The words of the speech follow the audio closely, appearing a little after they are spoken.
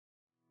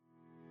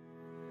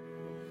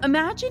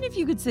Imagine if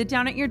you could sit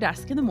down at your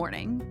desk in the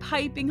morning,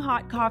 piping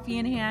hot coffee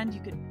in hand. You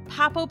could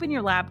pop open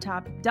your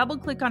laptop, double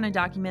click on a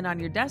document on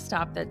your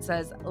desktop that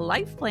says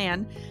Life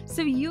Plan,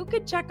 so you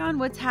could check on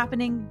what's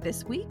happening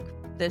this week,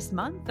 this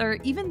month, or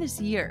even this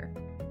year.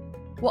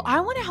 Well, I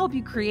want to help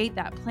you create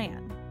that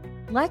plan.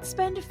 Let's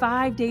spend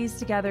 5 days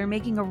together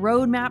making a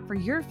roadmap for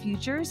your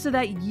future so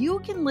that you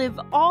can live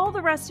all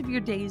the rest of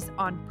your days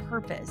on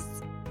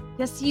purpose.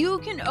 Yes, you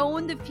can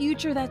own the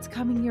future that's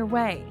coming your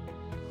way.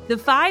 The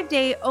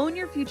 5-day Own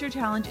Your Future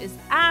Challenge is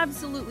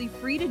absolutely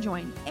free to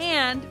join,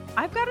 and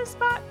I've got a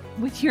spot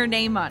with your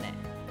name on it.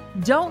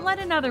 Don't let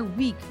another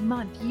week,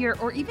 month, year,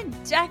 or even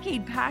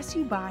decade pass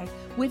you by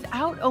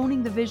without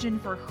owning the vision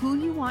for who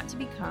you want to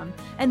become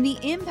and the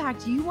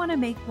impact you want to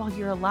make while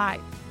you're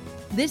alive.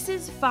 This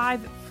is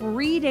 5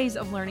 free days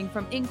of learning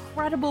from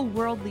incredible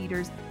world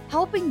leaders,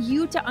 helping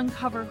you to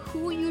uncover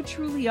who you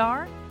truly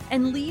are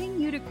and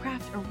leading you to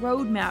craft a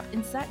roadmap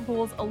and set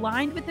goals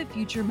aligned with the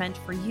future meant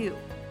for you.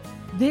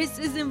 This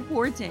is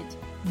important.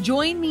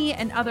 Join me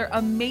and other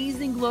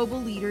amazing global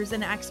leaders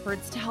and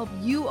experts to help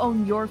you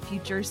own your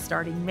future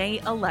starting May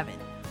 11th.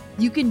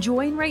 You can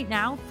join right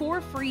now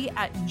for free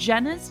at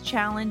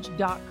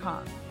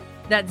jennaschallenge.com.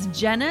 That's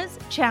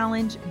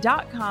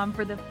jennaschallenge.com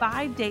for the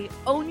 5-day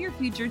Own Your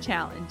Future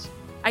Challenge.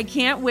 I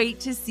can't wait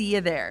to see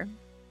you there.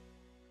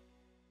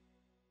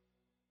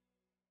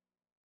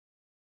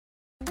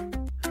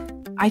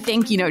 I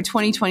think,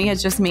 2020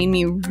 has just made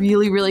me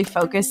really, really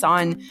focus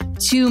on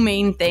 2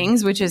 main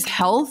things, which is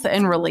health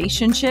and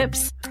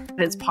relationships.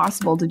 It's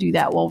possible to do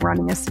that while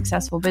running a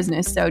successful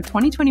business. So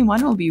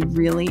 2021 will be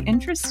really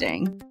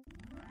interesting.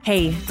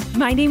 Hey,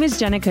 my name is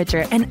Jenna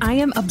Kutcher, and I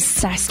am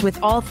obsessed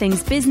with all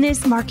things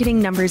business, marketing,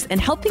 numbers,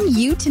 and helping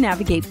you to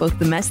navigate both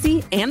the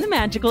messy and the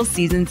magical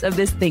seasons of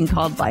this thing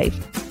called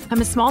life. I'm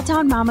a small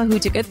town mama who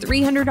took a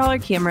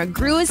 $300 camera,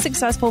 grew a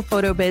successful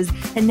photo biz,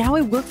 and now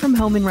I work from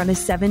home and run a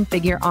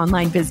 7-figure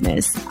online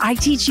business. I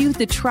teach you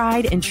the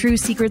tried and true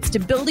secrets to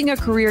building a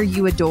career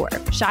you adore.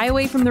 Shy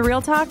away from the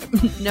real talk?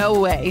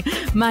 No way.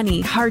 Money,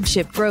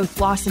 hardship,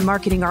 growth, loss, and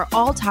marketing are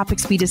all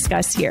topics we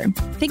discuss here.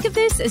 Think of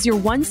this as your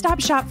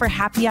one-stop shop for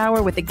happy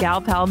hour with a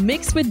gal pal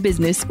mixed with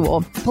business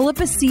school. Pull up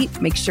a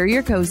seat, make sure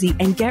you're cozy,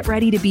 and get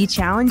ready to be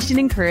challenged and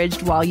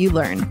encouraged while you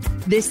learn.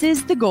 This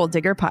is the Goal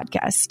Digger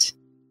Podcast.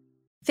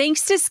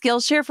 Thanks to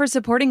Skillshare for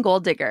supporting Goal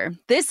Digger.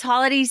 This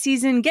holiday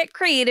season, get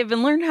creative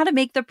and learn how to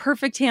make the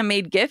perfect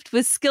handmade gift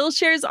with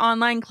Skillshare's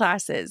online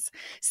classes.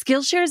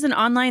 Skillshare is an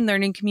online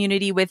learning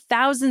community with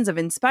thousands of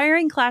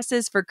inspiring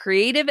classes for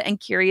creative and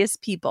curious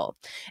people.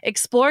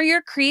 Explore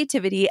your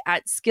creativity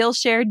at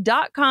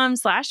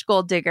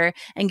Skillshare.com/goaldigger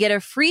and get a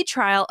free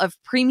trial of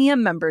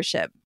premium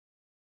membership.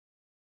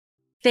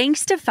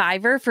 Thanks to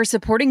Fiverr for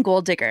supporting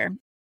Goal Digger.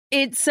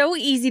 It's so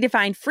easy to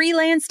find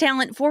freelance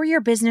talent for your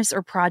business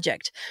or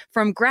project.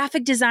 From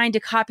graphic design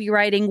to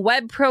copywriting,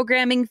 web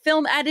programming,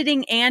 film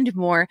editing, and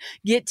more.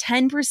 Get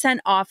 10%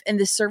 off in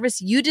the service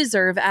you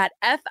deserve at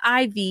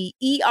fiverr.com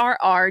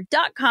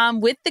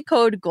with the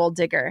code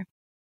GOALDIGGER.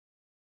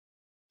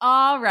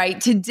 All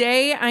right.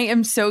 Today, I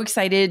am so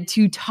excited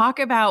to talk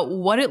about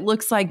what it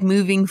looks like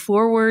moving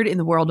forward in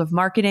the world of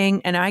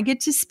marketing. And I get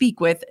to speak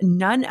with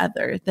none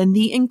other than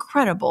the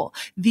incredible,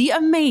 the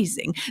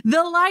amazing,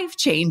 the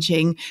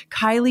life-changing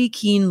Kylie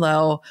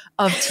Keen-Low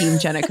of Team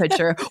Jenna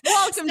Kutcher.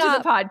 Welcome to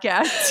the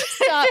podcast.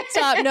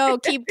 Stop. No,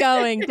 keep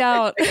going.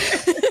 Don't.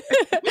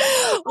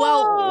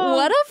 Well,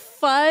 what a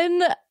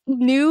fun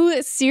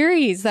new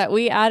series that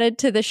we added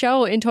to the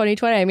show in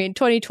 2020. I mean,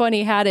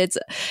 2020 had its,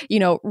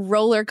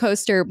 roller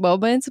coaster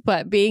moments,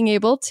 but being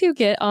able to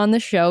get on the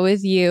show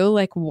with you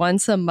like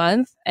once a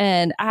month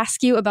and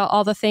ask you about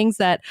all the things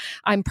that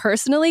I'm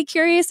personally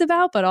curious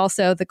about, but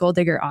also the Goal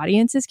Digger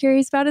audience is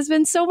curious about has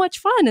been so much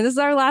fun. And this is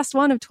our last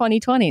one of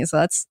 2020. So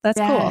that's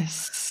cool.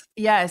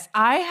 Yes,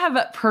 I have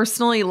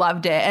personally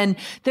loved it. And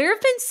there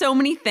have been so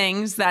many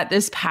things that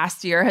this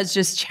past year has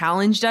just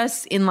challenged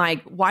us in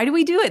like, why do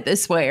we do it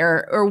this way?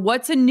 Or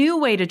what's a new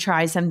way to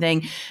try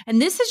something?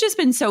 And this has just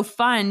been so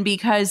fun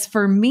because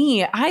for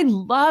me, I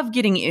love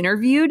getting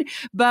interviewed,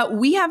 but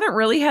we haven't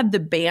really had the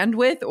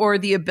bandwidth or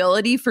the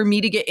ability for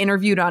me to get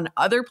interviewed on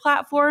other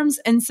platforms.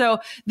 And so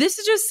this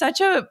is just such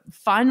a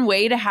fun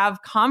way to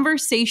have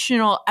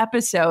conversational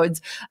episodes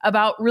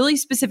about really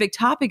specific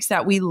topics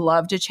that we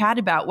love to chat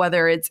about,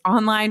 whether it's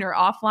online or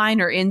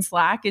offline or in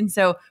Slack. And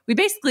so we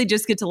basically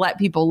just get to let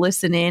people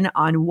listen in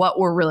on what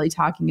we're really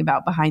talking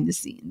about behind the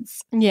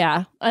scenes.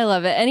 Yeah, I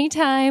love it.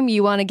 Anytime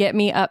you want to get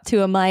me up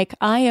to a mic,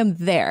 I am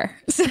there.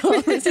 So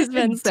this has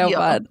been so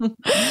fun.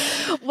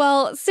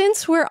 Well,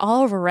 since we're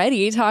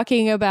already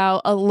talking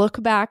about a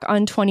look back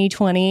on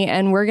 2020,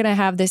 and we're going to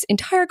have this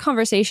entire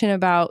conversation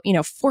about,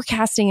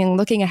 forecasting and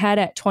looking ahead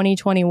at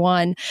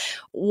 2021,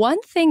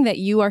 one thing that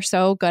you are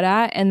so good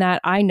at, and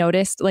that I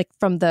noticed like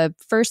from the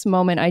first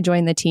moment I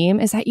joined the team,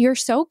 is that you're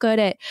so good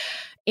at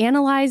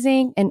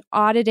analyzing and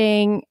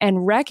auditing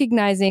and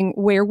recognizing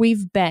where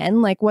we've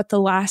been, like what the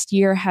last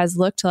year has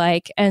looked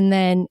like, and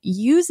then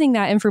using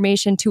that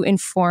information to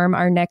inform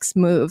our next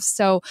moves.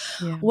 So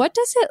what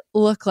does it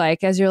look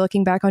like as you're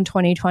looking back on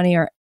 2020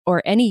 or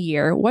or any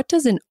year, what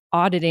does an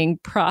auditing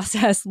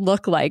process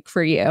look like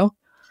for you?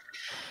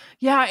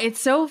 Yeah, it's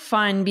so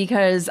fun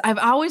because I've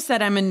always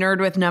said I'm a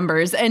nerd with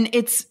numbers. And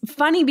it's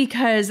funny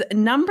because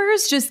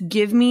numbers just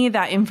give me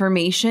that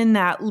information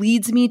that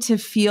leads me to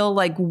feel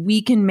like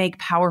we can make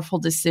powerful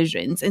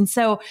decisions. And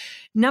so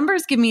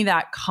numbers give me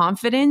that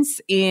confidence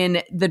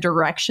in the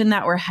direction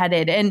that we're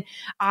headed. And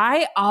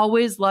I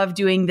always love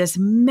doing this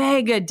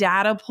mega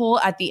data pull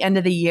at the end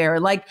of the year.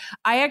 Like,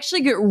 I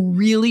actually get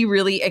really,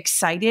 really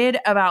excited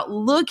about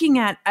looking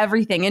at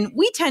everything. And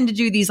we tend to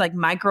do these like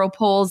micro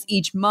polls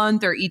each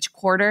month or each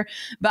quarter.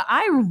 But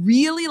I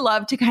really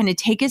love to kind of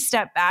take a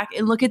step back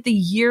and look at the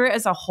year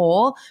as a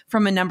whole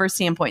from a number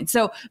standpoint.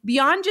 So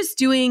beyond just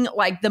doing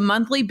like the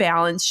monthly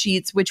balance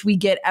sheets, which we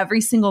get every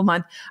single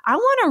month, I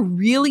want to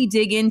really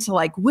dig into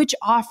like which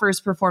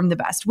offers performed the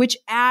best, which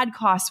ad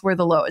costs were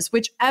the lowest,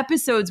 which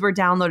episodes were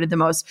downloaded the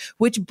most,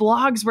 which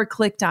blogs were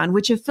clicked on,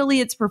 which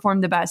affiliates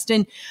performed the best.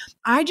 And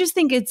I just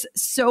think it's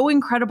so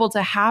incredible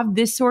to have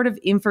this sort of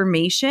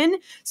information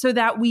so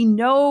that we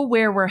know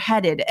where we're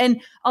headed.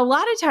 And a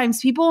lot of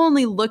times people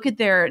only look at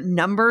their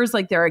numbers,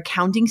 like their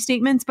accounting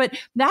statements, but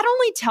that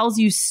only tells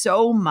you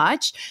so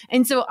much.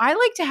 And so I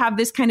like to have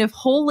this kind of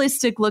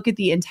holistic look at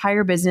the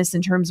entire business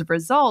in terms of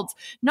results,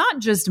 not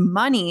just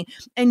money,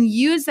 and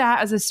use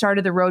that as a start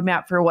of the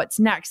roadmap for what's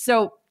next.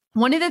 So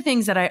one of the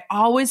things that I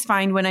always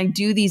find when I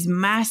do these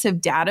massive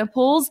data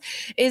pulls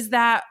is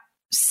that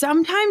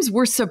sometimes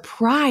we're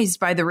surprised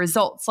by the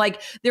results.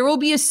 Like, there will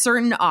be a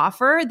certain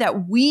offer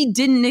that we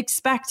didn't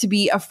expect to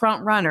be a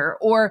front runner,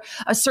 or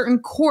a certain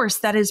course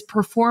that is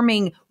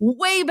performing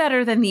way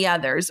better than the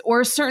others,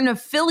 or a certain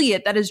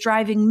affiliate that is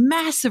driving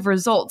massive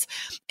results.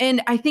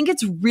 And I think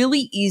it's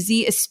really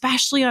easy,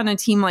 especially on a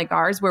team like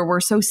ours where we're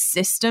so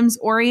systems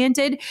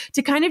oriented,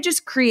 to kind of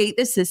just create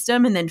the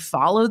system and then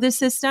follow the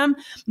system.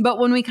 But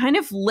when we kind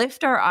of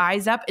lift our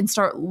eyes up and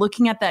start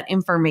looking at that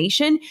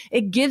information,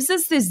 it gives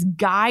us this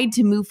guide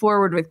to move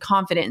forward with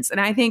confidence.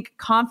 And I think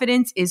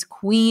confidence is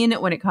queen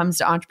when it comes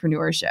to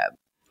entrepreneurship.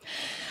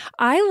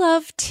 I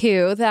love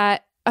too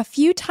that a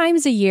few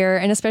times a year,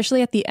 and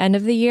especially at the end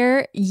of the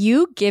year,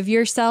 you give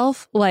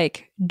yourself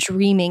like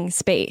dreaming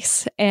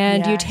space,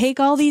 and you take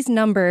all these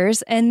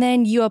numbers and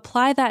then you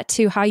apply that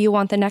to how you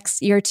want the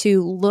next year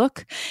to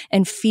look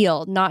and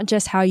feel, not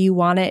just how you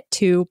want it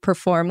to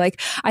perform. Like,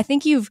 I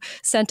think you've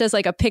sent us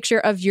like a picture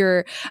of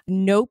your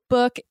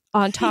notebook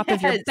on top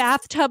of your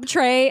bathtub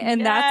tray.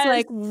 And that's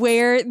like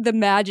where the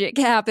magic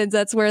happens.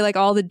 That's where like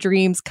all the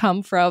dreams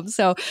come from.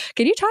 So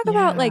can you talk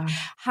about like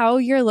how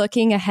you're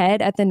looking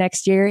ahead at the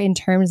next year in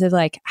terms of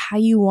like how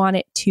you want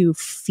it to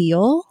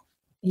feel?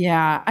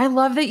 Yeah, I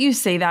love that you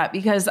say that,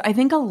 because I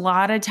think a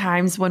lot of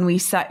times when we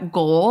set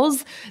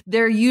goals,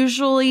 they're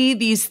usually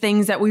these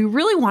things that we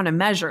really want to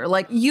measure.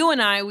 Like you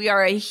and I, we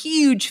are a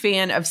huge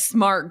fan of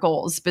SMART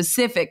goals: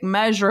 specific,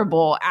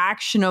 measurable,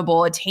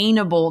 actionable,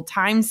 attainable,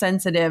 time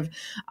sensitive.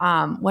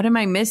 What am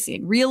I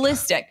missing?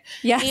 Realistic.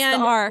 Yes,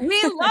 and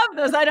we love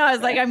those. I know, I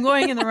was like, I'm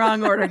going in the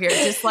wrong order here.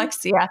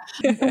 Dyslexia.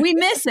 We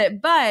miss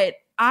it, but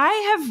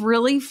I have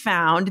really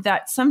found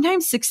that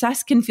sometimes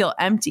success can feel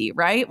empty,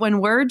 right?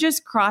 When we're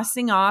just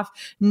crossing off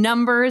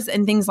numbers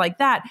and things like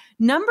that.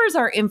 Numbers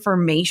are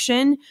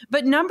information,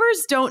 but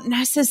numbers don't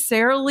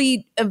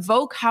necessarily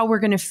evoke how we're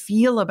going to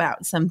feel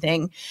about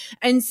something.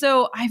 And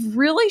so I've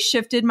really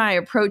shifted my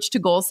approach to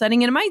goal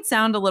setting. And it might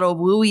sound a little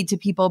wooey to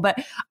people, but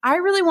I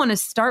really want to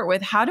start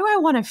with, how do I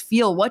want to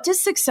feel? What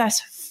does success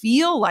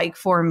feel like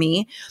for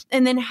me?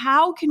 And then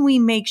how can we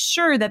make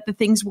sure that the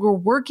things we're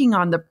working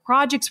on, the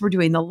projects we're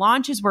doing, the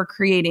launches we're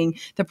creating,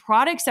 the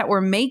products that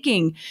we're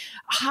making,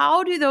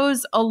 how do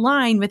those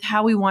align with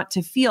how we want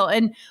to feel?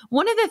 And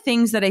one of the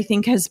things that I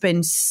think has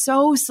been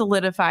so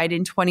solidified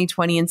in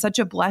 2020 and such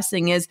a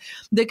blessing is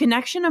the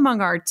connection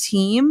among our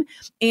team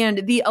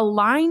and the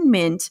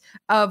alignment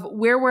of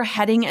where we're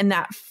heading, and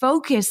that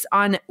focus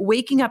on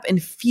waking up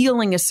and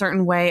feeling a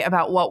certain way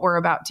about what we're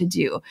about to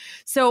do.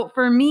 So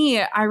for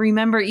me, I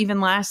remember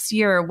even last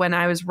year when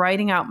I was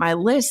writing out my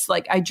list,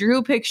 like I drew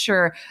a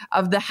picture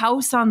of the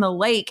house on the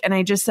lake, and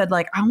I just said,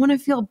 like, I want to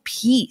feel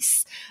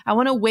peace. I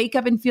want to wake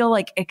up and feel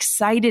like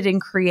excited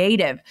and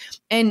creative.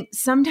 And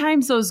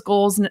sometimes those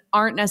goals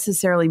aren't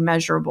necessarily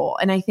measurable.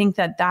 And I think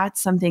that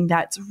that's something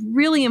that's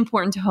really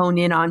important to hone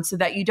in on, so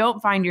that you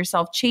don't find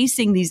yourself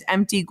chasing these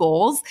empty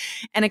goals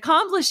and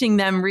accomplishing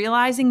them,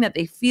 realizing that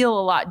they feel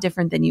a lot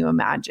different than you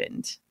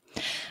imagined.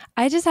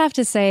 I just have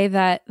to say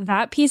that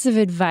that piece of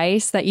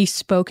advice that you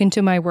spoke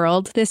into my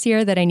world this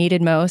year that I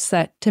needed most,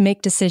 that to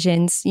make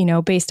decisions, you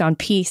know, based on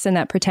peace and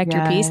that protect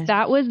your peace,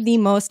 that was the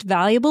most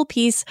valuable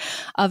piece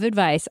of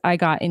advice I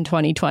got in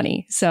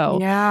 2020. So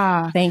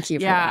thank you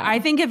for that. I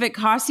think if it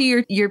costs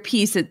you your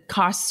peace, it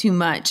costs too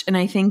much. And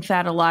I think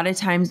that a lot of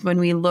times when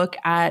we look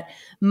at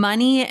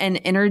money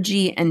and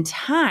energy and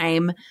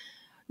time,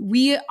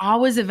 we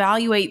always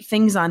evaluate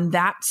things on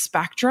that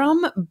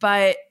spectrum.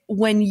 But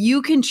when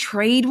you can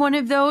trade one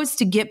of those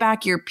to get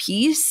back your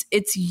peace,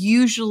 it's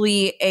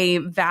usually a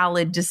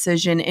valid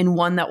decision and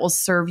one that will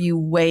serve you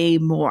way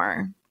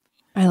more.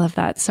 I love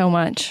that so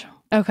much.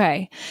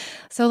 Okay.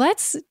 So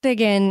let's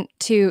dig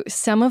into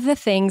some of the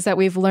things that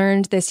we've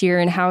learned this year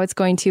and how it's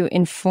going to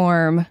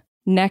inform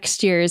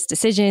next year's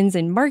decisions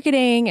in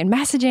marketing and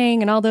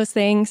messaging and all those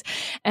things.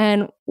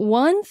 And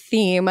one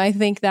theme I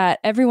think that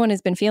everyone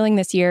has been feeling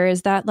this year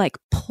is that like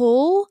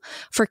pull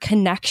for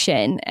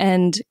connection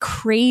and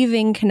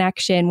craving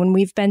connection when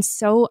we've been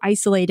so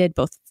isolated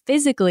both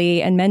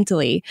physically and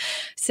mentally.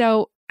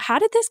 So how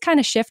did this kind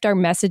of shift our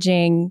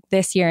messaging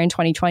this year in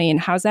 2020, and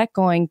how's that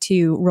going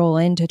to roll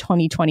into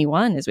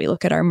 2021 as we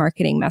look at our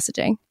marketing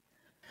messaging?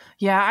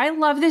 Yeah, I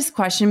love this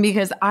question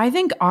because I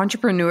think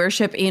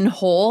entrepreneurship in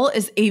whole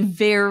is a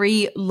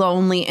very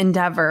lonely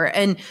endeavor.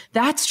 And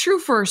that's true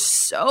for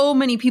so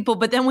many people.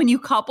 But then when you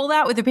couple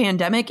that with a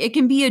pandemic, it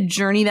can be a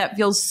journey that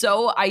feels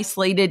so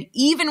isolated,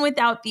 even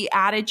without the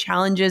added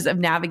challenges of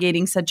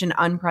navigating such an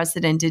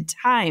unprecedented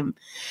time.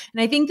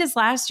 And I think this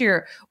last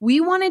year,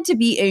 we wanted to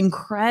be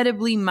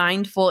incredibly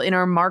mindful in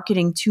our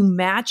marketing to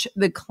match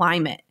the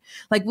climate.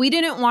 Like, we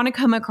didn't want to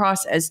come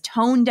across as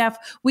tone deaf.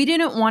 We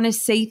didn't want to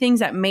say things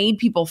that made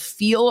people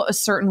feel a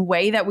certain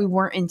way that we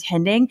weren't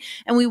intending.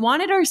 And we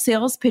wanted our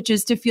sales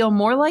pitches to feel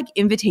more like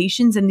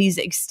invitations and these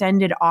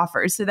extended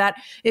offers, so that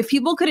if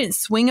people couldn't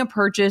swing a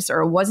purchase,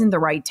 or it wasn't the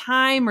right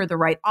time or the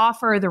right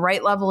offer or the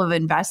right level of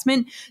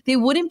investment, they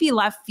wouldn't be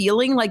left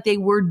feeling like they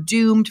were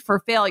doomed for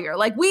failure.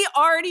 Like, we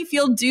already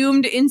feel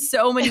doomed in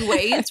so many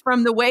ways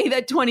from the way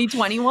that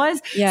 2020 was.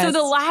 Yes. So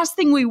the last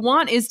thing we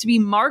want is to be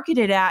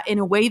marketed at in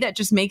a way that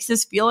just makes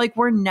us feel like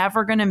we're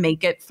never going to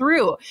make it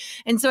through.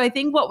 And so I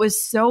think what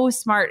was so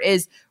smart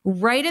is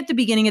right at the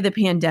beginning of the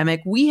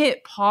pandemic, we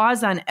hit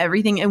pause on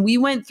everything and we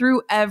went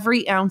through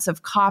every ounce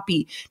of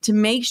copy to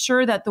make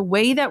sure that the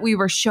way that we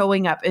were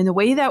showing up and the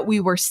way that we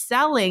were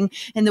selling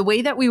and the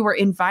way that we were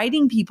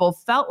inviting people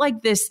felt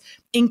like this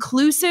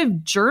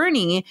inclusive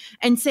journey,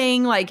 and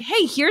saying like,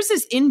 hey, here's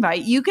this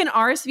invite. You can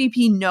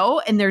RSVP no,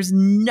 and there's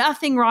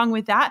nothing wrong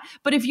with that.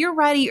 But if you're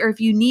ready, or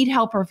if you need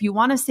help, or if you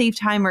want to save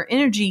time or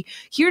energy,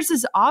 here's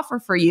this offer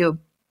for you.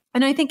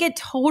 And I think it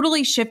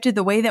totally shifted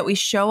the way that we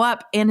show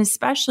up, and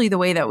especially the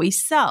way that we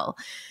sell.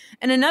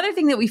 And another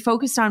thing that we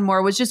focused on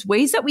more was just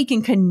ways that we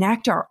can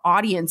connect our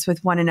audience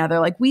with one another.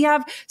 Like, we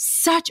have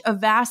such a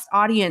vast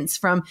audience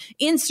from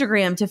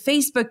Instagram to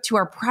Facebook to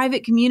our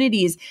private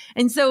communities.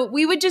 And so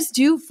we would just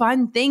do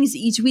fun things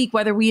each week,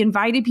 whether we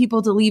invited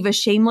people to leave a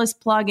shameless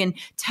plug and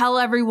tell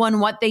everyone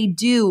what they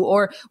do,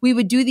 or we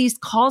would do these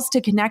calls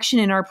to connection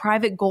in our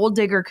private goal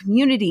digger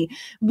community.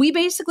 We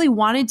basically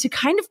wanted to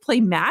kind of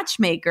play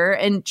matchmaker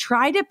and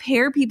try to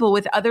pair people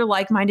with other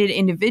like-minded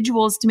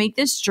individuals to make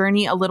this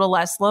journey a little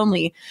less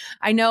lonely.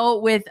 I know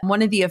with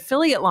one of the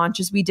affiliate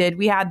launches we did,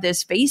 we had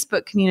this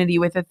Facebook community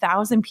with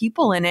 1,000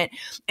 people in it.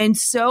 And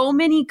so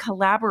many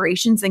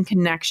collaborations and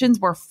connections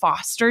were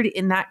fostered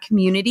in that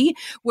community,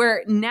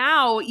 where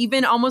now,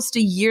 even almost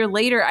a year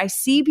later, I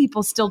see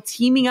people still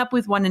teaming up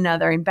with one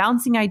another and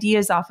bouncing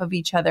ideas off of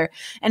each other.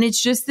 And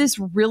it's just this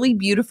really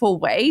beautiful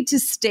way to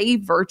stay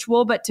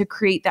virtual, but to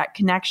create that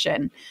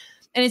connection.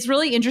 And it's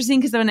really interesting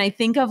because when I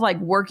think of like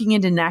working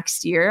into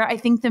next year, I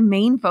think the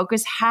main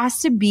focus has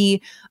to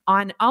be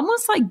on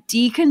almost like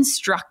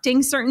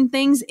deconstructing certain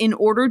things in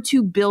order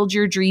to build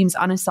your dreams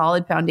on a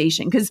solid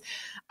foundation. Because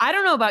I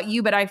don't know about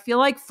you, but I feel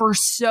like for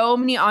so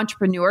many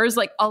entrepreneurs,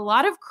 like a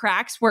lot of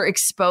cracks were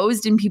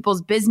exposed in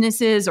people's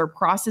businesses or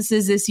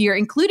processes this year,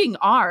 including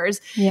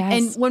ours. Yes.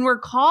 And when we're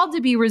called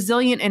to be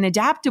resilient and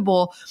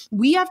adaptable,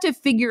 we have to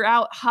figure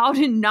out how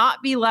to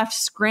not be left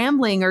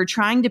scrambling or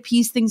trying to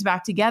piece things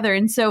back together.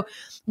 And so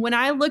when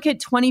I look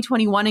at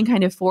 2021 and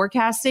kind of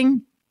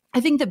forecasting, I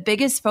think the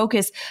biggest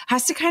focus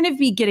has to kind of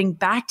be getting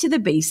back to the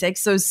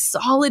basics, those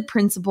solid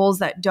principles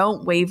that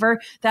don't waver,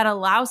 that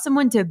allow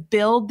someone to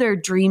build their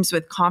dreams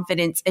with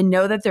confidence and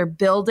know that they're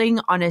building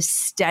on a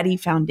steady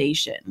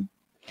foundation.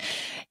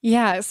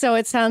 Yeah. So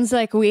it sounds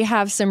like we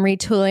have some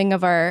retooling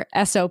of our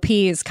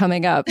SOPs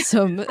coming up.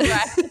 Some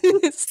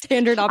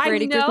standard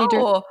operating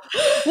procedure.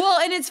 Well,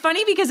 and it's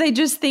funny because I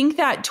just think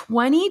that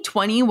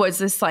 2020 was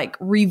this like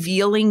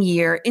revealing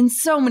year in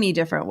so many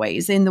different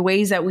ways, in the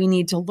ways that we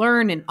need to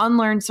learn and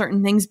unlearn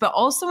certain things, but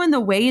also in the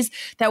ways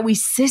that we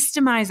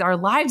systemize our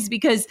lives,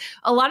 because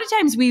a lot of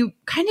times we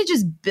kind of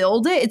just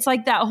build it. It's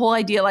like that whole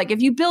idea, like if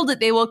you build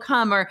it, they will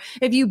come, or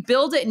if you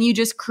build it and you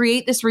just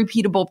create this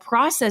repeatable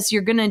process,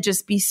 you're going to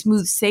just be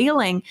smooth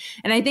sailing.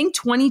 And I think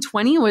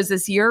 2020 was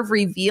this year of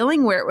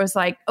revealing where it was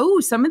like,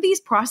 oh, some of these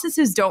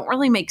processes don't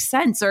really make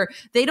sense, or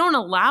they don't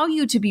allow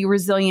you to be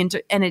resilient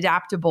and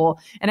adaptable.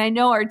 And I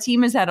know our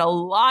team has had a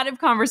lot of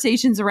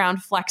conversations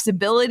around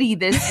flexibility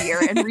this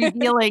year and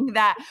revealing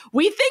that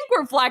we think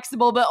we're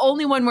flexible, but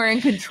only when we're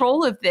in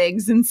control of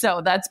things. And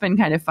so that's been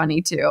kind of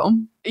funny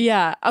too.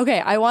 Yeah. Okay.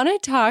 I want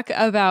to talk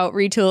about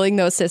retooling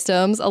those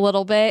systems a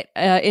little bit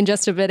in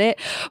just a minute.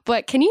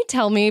 But can you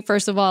tell me,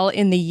 first of all,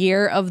 in the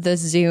year of the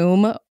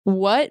Zoom,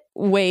 what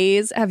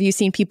ways have you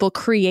seen people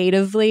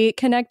creatively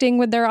connecting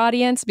with their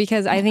audience?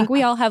 Because I think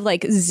we all have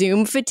like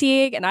Zoom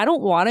fatigue, and I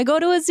don't want to go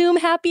to a Zoom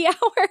happy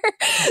hour.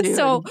 Dude,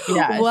 so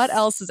yes. What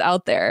else is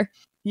out there?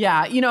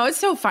 Yeah. You know, it's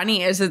so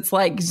funny is it's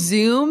like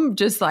Zoom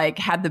just like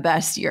had the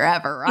best year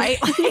ever, right?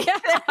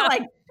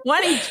 Like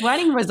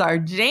 2020 was our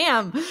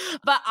jam.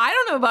 But I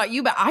don't know about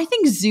you, but I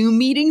think Zoom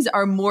meetings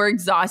are more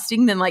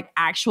exhausting than like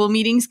actual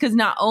meetings because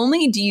not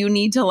only do you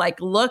need to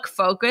like look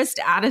focused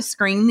at a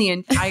screen the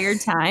entire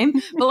time,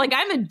 but like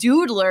I'm a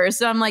doodler.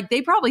 So I'm like,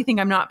 they probably think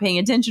I'm not paying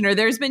attention. Or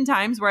there's been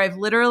times where I've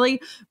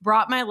literally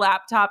brought my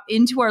laptop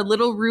into our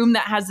little room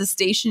that has a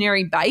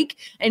stationary bike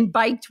and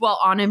biked while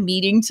on a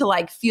meeting to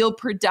like feel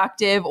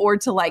productive or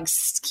to like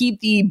keep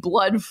the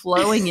blood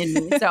flowing in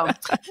me. So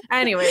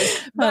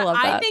anyways, but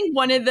I think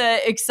one of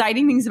the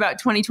exciting things about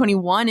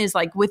 2021 is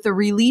like with the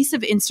release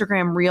of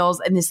Instagram Reels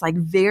and this like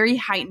very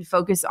heightened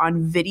focus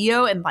on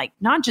video and like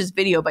not just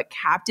video, but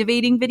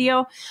captivating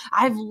video.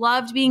 I've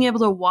loved being able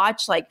to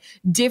watch like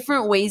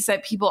different ways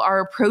that people are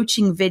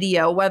approaching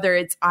video, whether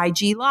it's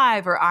IG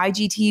Live or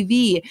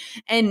IGTV.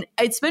 And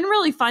it's been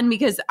really fun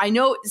because I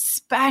know,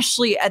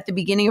 especially at the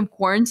beginning of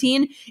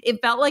quarantine, it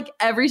felt like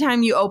every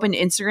time you opened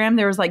Instagram,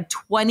 there was like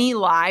 20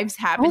 lives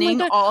happening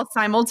all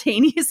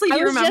simultaneously. Do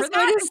you remember that?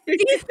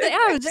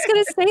 I was just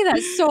going to say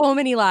that. So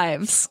many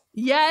lives.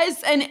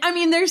 Yes. And I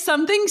mean, there's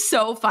something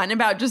so fun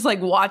about just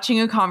like watching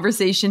a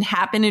conversation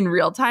happen in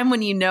real time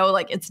when you know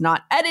like it's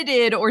not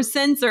edited or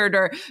censored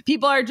or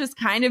people are just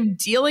kind of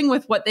dealing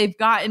with what they've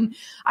got. And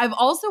I've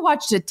also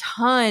watched a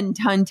ton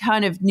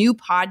of new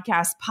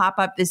podcasts pop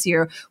up this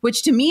year,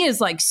 which to me is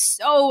like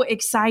so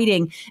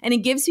exciting. And it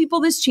gives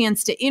people this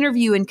chance to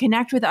interview and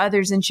connect with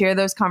others and share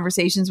those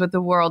conversations with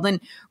the world.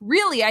 And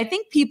really, I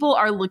think people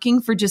are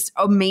looking for just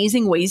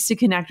amazing ways to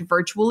connect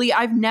virtually.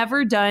 I've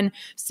never done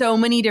so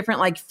many different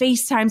like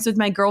FaceTimes with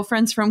my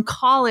girlfriends from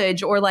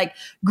college or like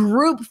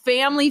group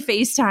family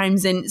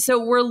FaceTimes. And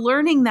so we're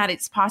learning that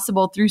it's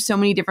possible through so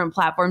many different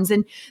platforms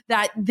and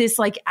that this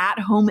like at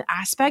home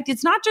aspect,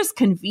 it's not just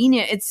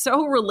convenient, it's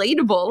so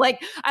relatable.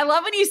 Like I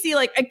love when you see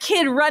like a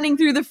kid running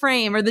through the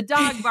frame or the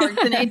dog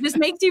barks and it just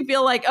makes you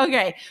feel like,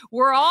 okay,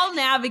 we're all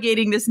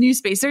navigating this new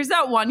space. There's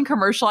that one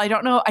commercial, I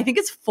don't know, I think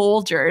it's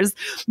Folgers,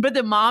 but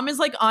the mom is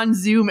like on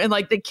Zoom and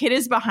like the kid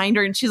is behind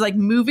her and she's like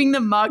moving the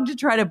mug to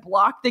try to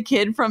block the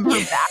kid from her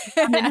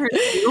back. Her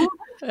too.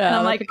 Yeah, and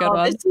I'm like,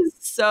 oh, this is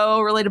so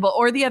relatable.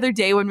 Or the other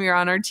day when we were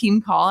on our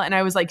team call and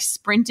I was like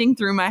sprinting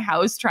through my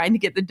house trying to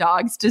get the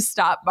dogs to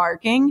stop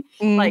barking.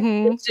 Like,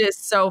 it's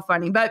just so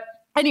funny. But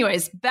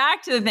anyways,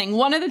 back to the thing.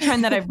 One of the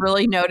trends that I've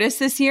really noticed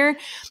this year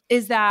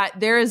is that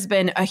there has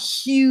been a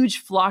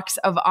huge flux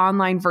of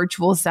online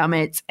virtual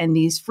summits and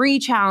these free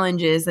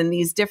challenges and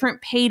these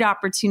different paid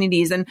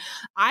opportunities. And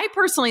I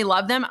personally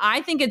love them.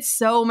 I think it's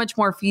so much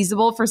more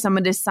feasible for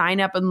someone to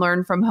sign up and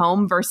learn from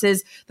home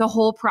versus the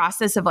whole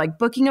process of like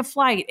booking a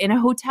flight in a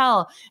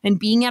hotel and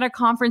being at a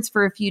conference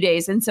for a few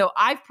days. And so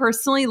I've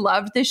personally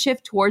loved the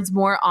shift towards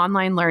more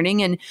online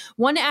learning. And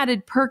one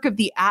added perk of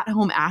the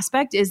at-home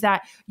aspect is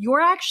that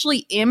you're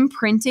actually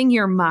imprinting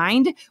your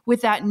mind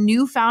with that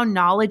newfound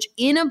knowledge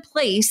in a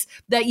place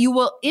that you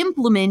will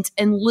implement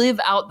and live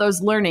out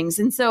those learnings.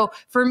 And so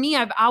for me,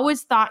 I've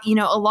always thought, you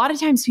know, a lot of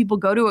times people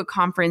go to a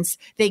conference,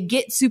 they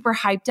get super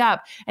hyped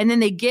up, and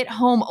then they get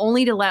home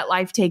only to let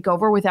life take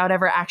over without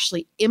ever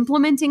actually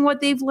implementing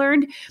what they've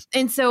learned.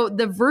 And so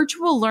the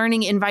virtual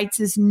learning invites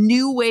this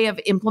new way of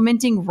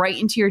implementing right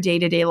into your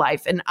day-to-day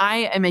life. And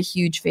I am a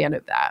huge fan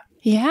of that.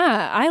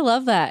 Yeah, I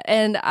love that.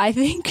 And I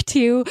think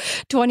too,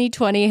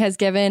 2020 has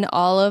given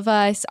all of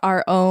us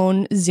our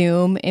own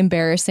Zoom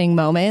embarrassing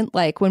moment.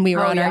 Like when we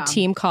were on our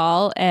team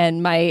call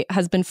and my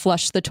husband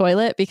flushed the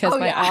toilet because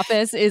my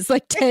office is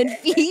like 10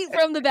 feet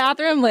from the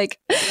bathroom. Like,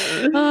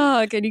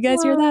 oh, can you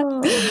guys hear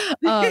that?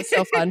 Oh,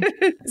 so fun.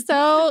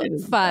 So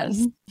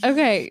fun.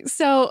 Okay.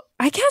 So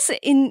I guess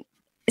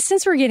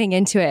since we're getting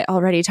into it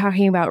already,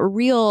 talking about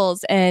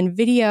reels and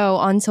video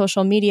on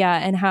social media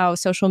and how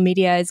social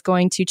media is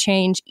going to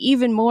change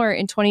even more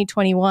in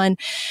 2021,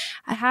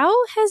 how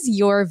has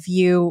your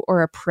view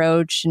or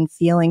approach and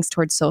feelings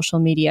towards social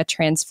media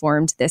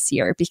transformed this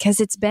year? Because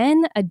it's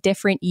been a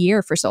different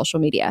year for social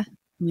media.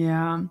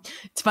 Yeah.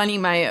 It's funny.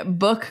 My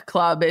book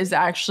club is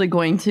actually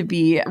going to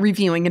be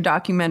reviewing a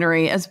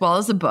documentary as well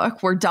as a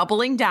book. We're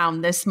doubling down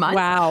this month.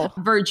 Wow.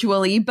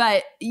 Virtually.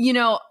 But, you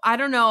know, I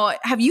don't know.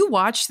 Have you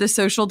watched The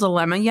Social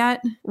Dilemma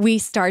yet? We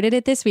started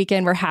it this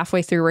weekend. We're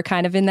halfway through. We're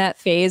kind of in that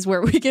phase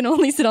where we can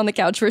only sit on the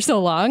couch for so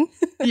long.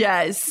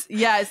 Yes.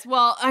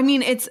 Well, I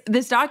mean, it's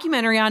this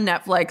documentary on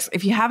Netflix.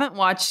 If you haven't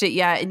watched it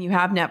yet and you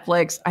have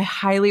Netflix, I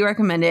highly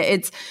recommend it.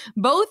 It's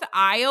both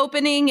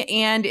eye-opening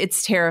and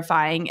it's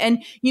terrifying.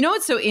 And you know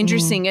what's so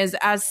interesting is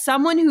as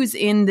someone who's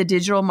in the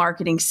digital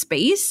marketing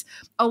space,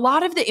 a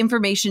lot of the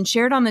information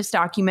shared on this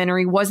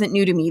documentary wasn't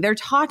new to me. They're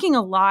talking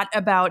a lot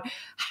about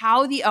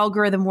how the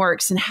algorithm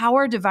works and how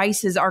our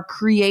devices are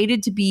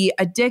created to be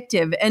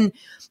addictive. And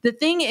the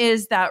thing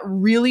is that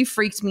really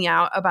freaked me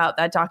out about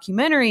that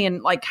documentary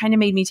and like kind of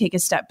made me take a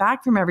step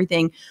back from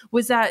everything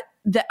was that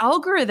the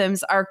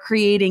algorithms are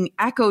creating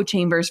echo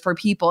chambers for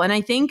people. And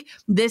I think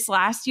this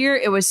last year,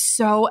 it was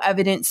so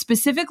evident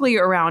specifically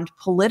around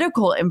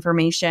political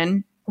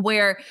information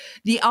where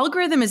the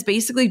algorithm is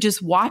basically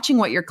just watching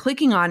what you're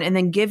clicking on and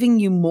then giving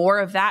you more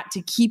of that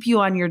to keep you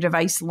on your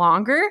device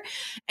longer.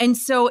 And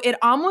so it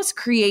almost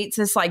creates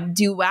this like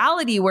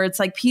duality where it's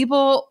like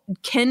people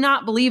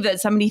cannot believe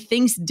that somebody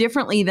thinks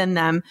differently than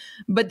them,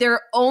 but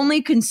they're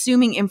only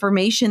consuming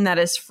information that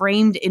is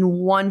framed in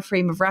one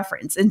frame of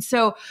reference. And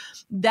so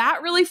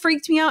that really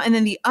freaked me out. And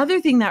then the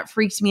other thing that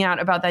freaked me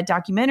out about that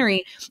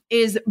documentary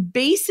is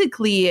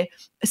basically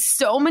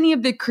so many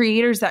of the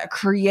creators that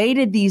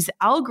created these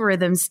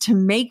algorithms to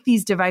make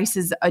these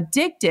devices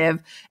addictive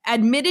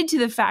admitted to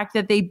the fact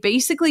that they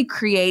basically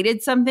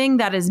created something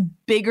that is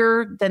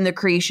bigger than the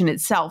creation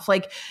itself.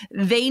 Like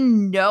they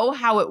know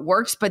how it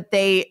works, but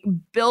they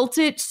built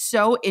it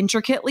so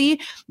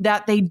intricately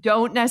that they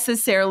don't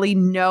necessarily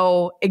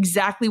know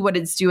exactly what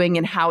it's doing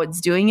and how it's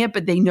doing it,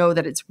 but they know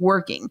that it's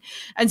working.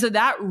 And so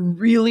that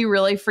really,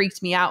 really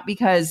freaked me out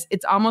because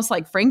it's almost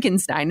like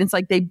Frankenstein. It's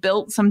like they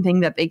built something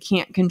that they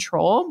can't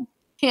control.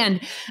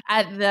 And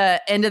at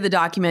the end of the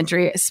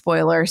documentary,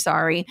 spoiler,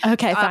 sorry.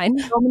 Okay, fine.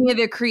 So many of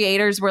the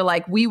creators were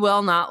like, we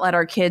will not let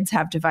our kids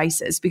have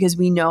devices because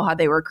we know how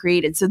they were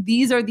created. So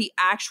these are the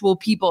actual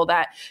people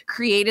that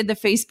created the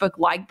Facebook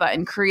like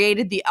button,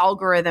 created the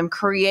algorithm,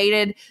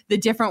 created the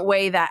different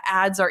way that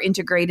ads are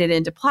integrated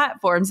into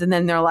platforms. And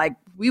then they're like,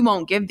 we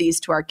won't give these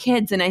to our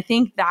kids. And I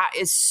think that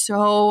is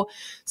so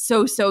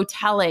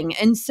telling.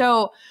 And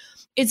so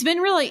it's been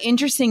really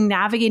interesting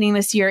navigating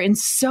this year in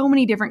so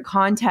many different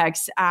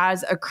contexts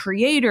as a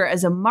creator,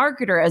 as a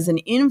marketer, as an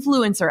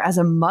influencer, as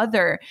a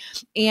mother.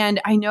 And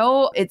I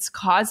know it's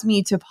caused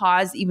me to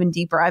pause even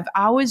deeper. I've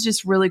always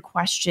just really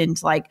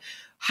questioned, like,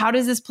 how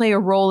does this play a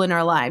role in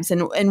our lives?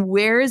 And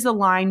where is the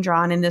line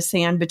drawn in the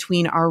sand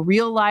between our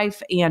real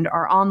life and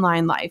our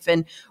online life?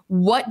 And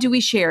what do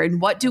we share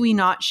and what do we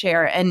not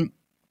share? And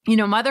you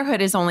know,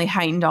 motherhood has only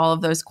heightened all of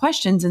those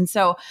questions. And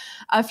so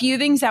a few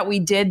things that we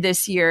did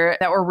this year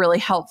that were really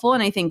helpful,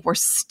 and I think we're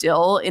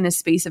still in a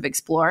space of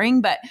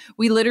exploring, but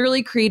we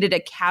literally created a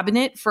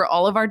cabinet for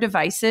all of our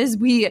devices.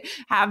 We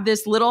have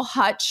this little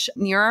hutch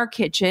near our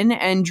kitchen,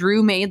 and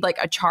Drew made like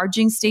a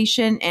charging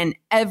station, and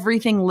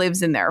everything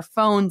lives in there,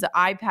 phones,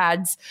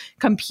 iPads,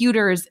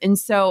 computers. And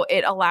so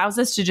it allows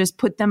us to just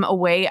put them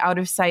away, out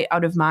of sight,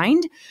 out of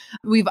mind.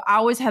 We've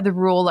always had the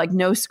rule, like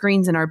no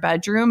screens in our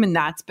bedroom. And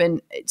that's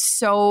been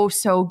so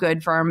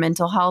good for our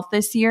mental health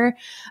this year.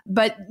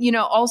 But, you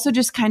know, also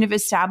just kind of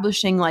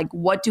establishing like,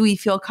 what do we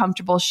feel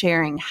comfortable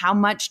sharing? How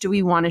much do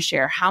we want to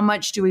share? How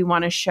much do we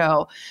want to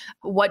show?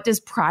 What does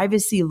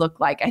privacy look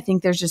like? I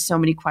think there's just so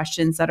many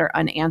questions that are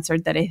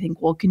unanswered that I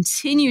think will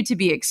continue to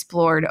be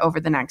explored over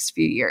the next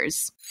few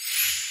years.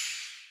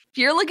 If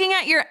you're looking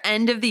at your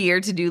end of the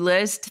year to-do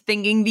list,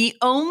 thinking the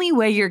only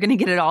way you're going to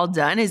get it all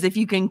done is if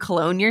you can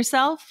clone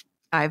yourself,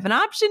 I have an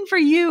option for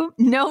you.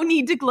 No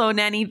need to clone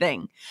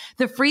anything.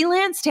 The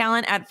freelance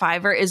talent at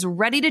Fiverr is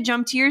ready to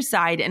jump to your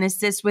side and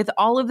assist with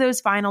all of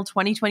those final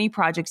 2020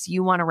 projects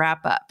you want to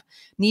wrap up.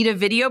 Need a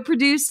video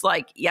produced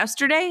like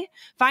yesterday?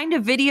 Find a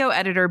video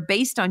editor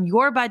based on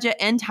your budget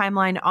and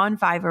timeline on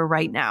Fiverr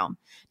right now.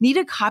 Need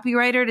a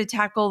copywriter to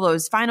tackle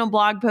those final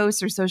blog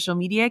posts or social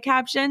media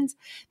captions?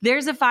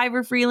 There's a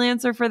Fiverr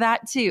freelancer for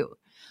that too.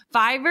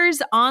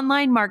 Fiverr's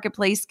online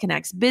marketplace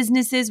connects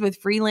businesses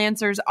with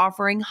freelancers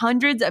offering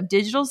hundreds of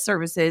digital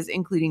services,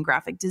 including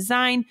graphic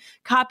design,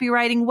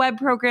 copywriting, web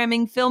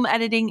programming, film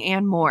editing,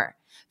 and more.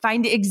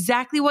 Find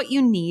exactly what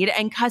you need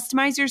and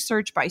customize your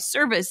search by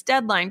service,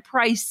 deadline,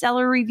 price,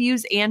 seller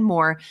reviews, and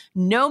more.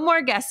 No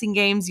more guessing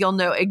games. You'll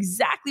know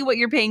exactly what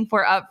you're paying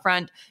for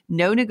upfront.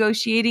 No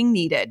negotiating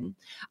needed.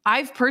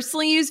 I've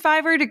personally used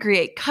Fiverr to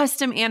create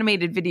custom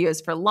animated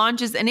videos for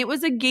launches, and it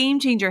was a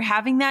game changer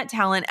having that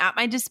talent at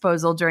my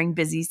disposal during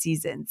busy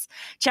seasons.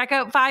 Check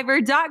out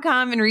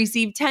Fiverr.com and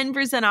receive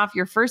 10% off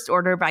your first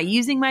order by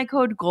using my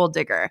code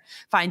GOALDIGGER.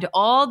 Find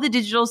all the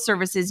digital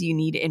services you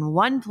need in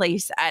one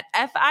place at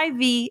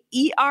Fiverr.com,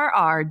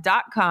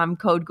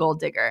 code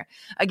GOALDIGGER.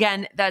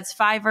 Again, that's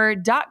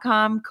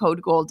Fiverr.com,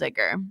 code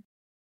GOALDIGGER.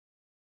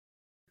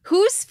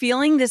 Who's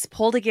feeling this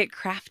pull to get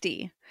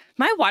crafty?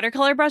 My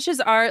watercolor brushes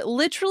are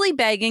literally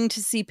begging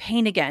to see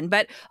paint again,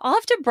 but I'll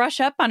have to brush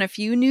up on a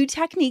few new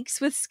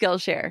techniques with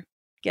Skillshare.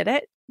 Get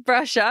it?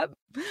 Brush up.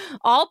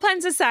 All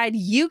puns aside,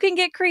 you can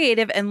get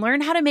creative and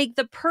learn how to make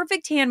the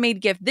perfect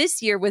handmade gift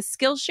this year with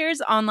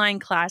Skillshare's online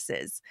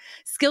classes.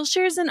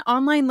 Skillshare is an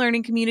online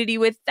learning community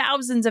with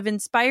thousands of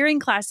inspiring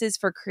classes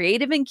for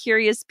creative and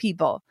curious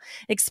people.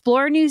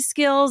 Explore new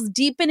skills,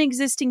 deepen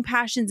existing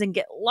passions, and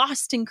get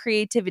lost in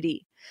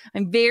creativity.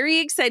 I'm very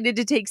excited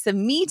to take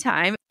some me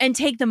time and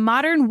take the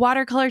Modern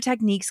Watercolor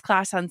Techniques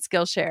class on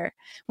Skillshare.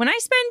 When I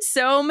spend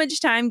so much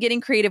time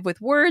getting creative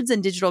with words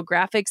and digital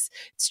graphics,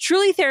 it's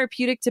truly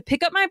therapeutic to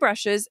pick up my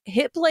brushes,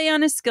 hit play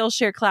on a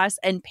Skillshare class,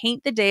 and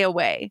paint the day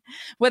away.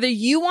 Whether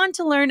you want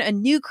to learn a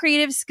new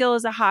creative skill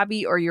as a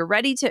hobby or you're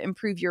ready to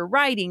improve your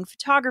writing,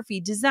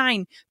 photography,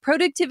 design,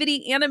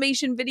 productivity,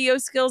 animation, video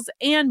skills,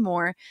 and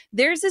more,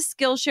 there's a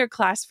Skillshare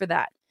class for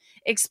that.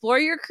 Explore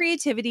your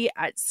creativity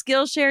at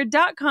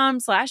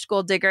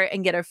Skillshare.com/goaldigger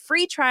and get a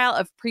free trial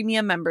of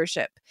premium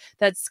membership.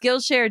 That's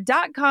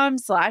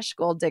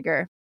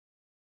Skillshare.com/goaldigger.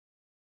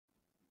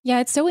 Yeah,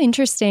 it's so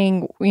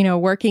interesting,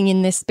 working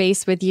in this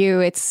space with you.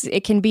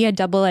 It can be a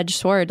double-edged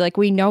sword. Like,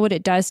 we know what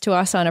it does to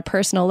us on a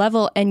personal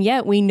level, and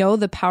yet we know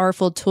the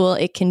powerful tool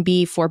it can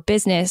be for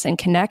business and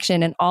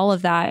connection and all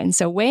of that. And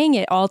so weighing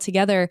it all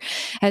together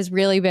has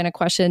really been a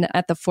question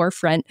at the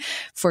forefront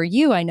for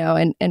you, I know,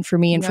 and for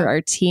me and for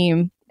our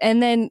team.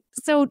 And then,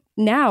 so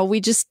now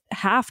we just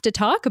have to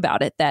talk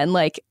about it then,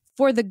 like,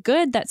 for the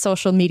good that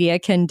social media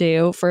can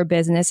do for a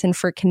business and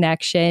for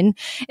connection.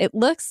 It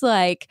looks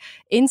like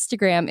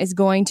Instagram is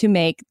going to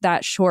make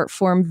that short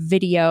form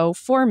video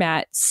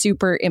format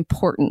super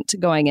important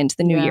going into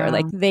the new year.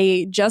 Like,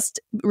 they just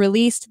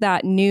released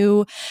that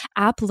new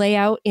app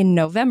layout in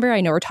November.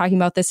 I know we're talking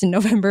about this in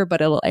November,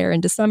 but it'll air in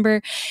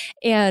December.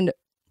 And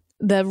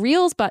the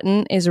Reels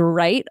button is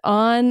right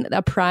on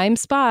a prime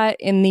spot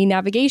in the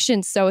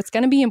navigation. So it's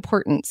going to be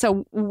important.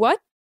 So what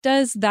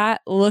does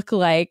that look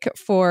like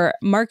for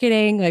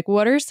marketing? Like,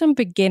 what are some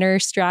beginner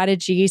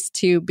strategies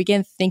to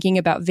begin thinking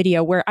about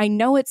video, where I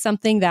know it's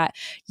something that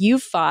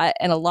you've fought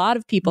and a lot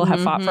of people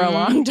have fought for a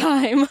long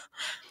time?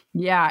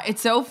 Yeah,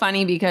 it's so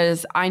funny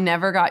because I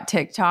never got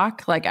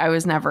TikTok. Like, I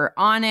was never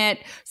on it.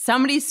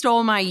 Somebody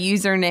stole my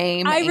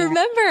username. I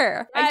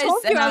remember. Yes, I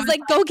told you, I was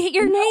like, go get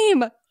your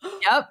name.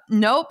 Yep.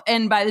 Nope.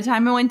 And by the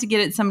time I went to get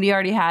it, somebody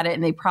already had it,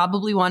 and they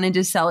probably wanted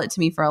to sell it to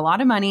me for a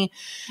lot of money.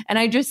 And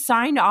I just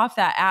signed off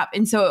that app.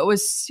 And so it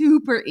was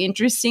super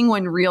interesting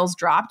when Reels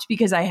dropped,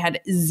 because I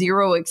had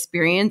zero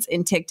experience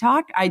in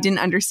TikTok. I didn't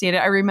understand it.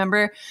 I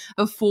remember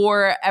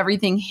before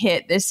everything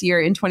hit this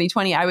year in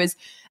 2020, I was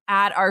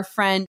at our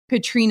friend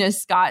Katrina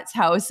Scott's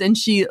house, and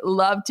she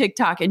loved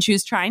TikTok, and she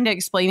was trying to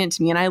explain it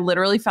to me. And I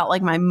literally felt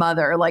like my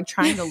mother, like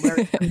trying to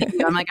learn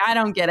something. I'm like, I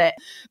don't get it.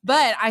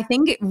 But I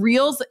think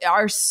Reels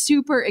are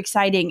super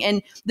exciting.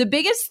 And the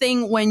biggest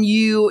thing when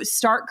you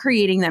start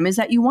creating them is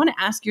that you want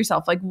to ask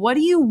yourself, like, what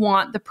do you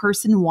want the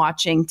person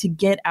watching to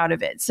get out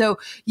of it? So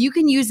you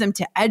can use them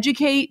to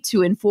educate,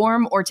 to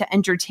inform, or to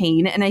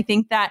entertain. And I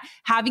think that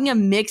having a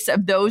mix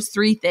of those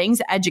three things,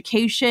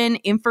 education,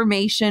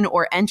 information,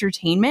 or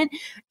entertainment,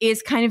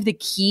 is kind of the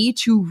key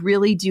to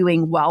really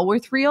doing well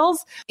with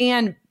Reels.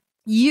 And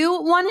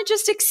you want to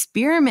just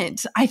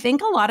experiment. I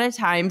think a lot of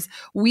times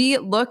we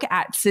look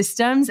at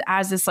systems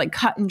as this like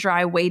cut and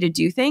dry way to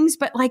do things,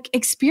 but like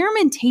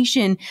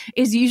experimentation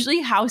is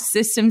usually how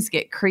systems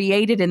get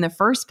created in the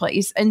first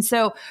place. And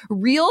so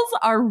Reels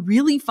are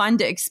really fun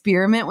to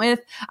experiment with.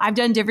 I've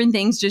done different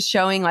things, just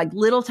showing like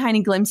little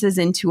tiny glimpses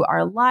into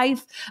our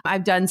life.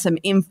 I've done some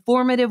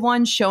informative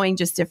ones showing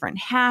just different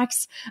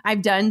hacks.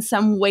 I've done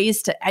some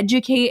ways to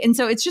educate. And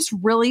so it's just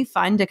really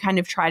fun to kind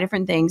of try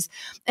different things.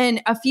 And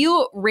a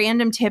few random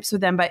tips with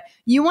them, but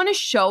you want to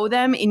show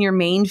them in your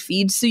main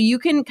feed, so you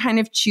can kind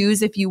of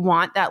choose if you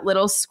want that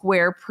little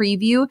square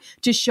preview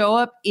to show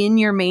up in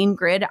your main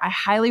grid. I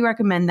highly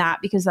recommend that,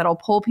 because that'll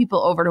pull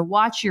people over to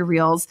watch your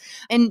Reels.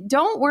 And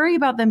don't worry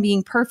about them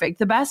being perfect.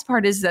 The best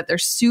part is that they're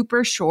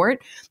super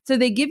short. So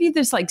they give you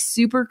this like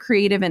super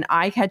creative and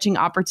eye-catching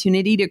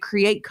opportunity to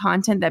create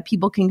content that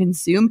people can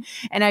consume.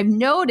 And I've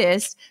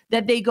noticed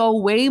that they go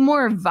way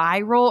more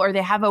viral, or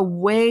they have a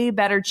way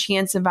better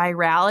chance of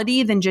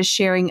virality than just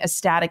sharing a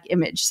static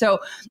image. So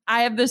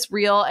I have this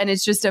Reel, and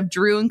it's just of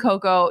Drew and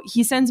Coco.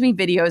 He sends me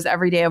videos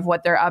every day of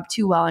what they're up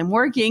to while I'm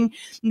working.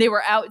 They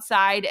were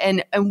outside,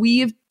 and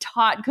we've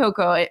taught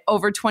Coco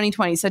over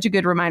 2020, such a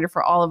good reminder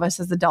for all of us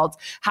as adults,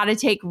 how to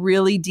take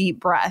really deep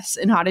breaths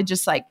and how to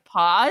just like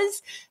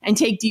pause and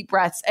take deep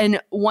breaths. And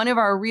one of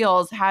our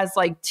Reels has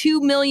like 2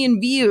 million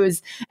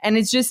views, and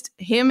it's just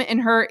him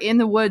and her in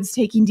the woods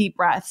taking deep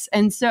breaths.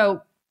 And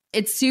so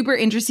it's super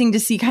interesting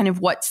to see kind of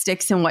what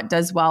sticks and what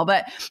does well.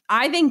 But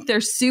I think they're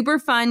super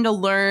fun to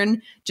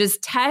learn.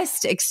 Just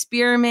test,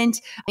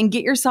 experiment, and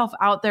get yourself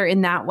out there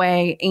in that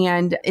way.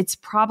 And it's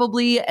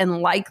probably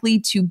and likely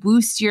to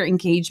boost your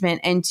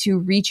engagement and to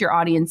reach your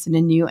audience in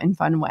a new and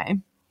fun way.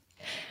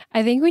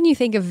 I think when you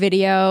think of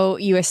video,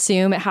 you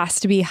assume it has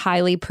to be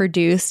highly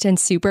produced and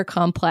super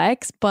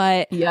complex.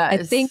 But yes, I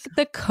think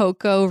the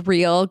Coco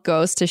Reel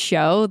goes to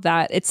show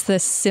that it's the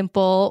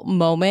simple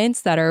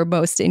moments that are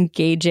most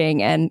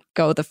engaging and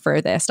go the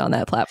furthest on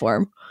that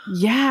platform.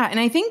 Yeah. And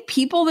I think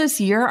people this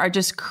year are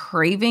just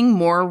craving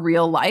more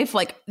real life.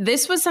 Like,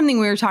 this was something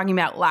we were talking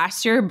about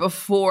last year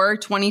before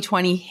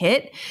 2020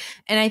 hit.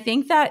 And I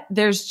think that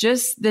there's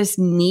just this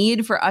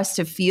need for us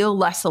to feel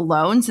less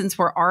alone since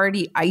we're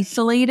already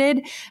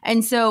isolated.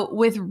 And so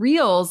with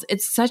Reels,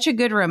 it's such a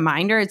good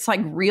reminder. It's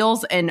like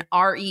Reels and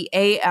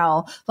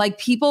REAL. Like,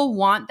 people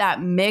want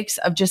that mix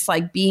of just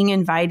like being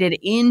invited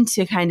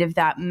into kind of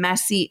that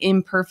messy,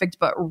 imperfect,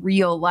 but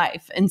real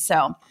life. And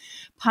so,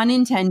 pun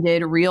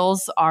intended,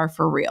 Reels are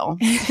for real.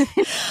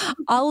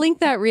 I'll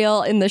link that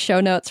Reel in the show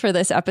notes for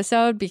this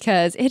episode,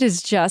 because it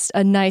is just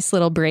a nice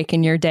little break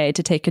in your day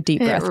to take a deep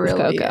breath with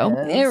Coco.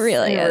 It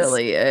really is. It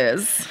really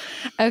is.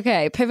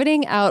 Okay,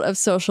 pivoting out of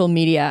social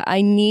media,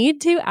 I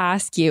need to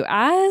ask you,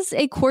 as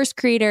a course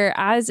creator,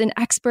 as an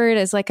expert,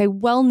 as like a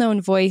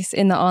well-known voice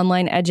in the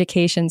online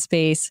education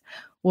space,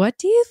 what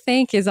do you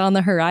think is on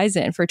the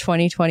horizon for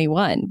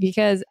 2021?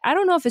 Because I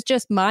don't know if it's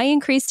just my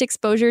increased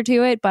exposure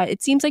to it, but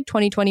it seems like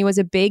 2020 was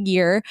a big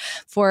year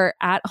for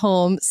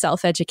at-home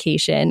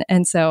self-education.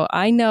 And so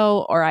I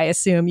know, or I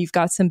assume, you've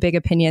got some big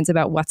opinions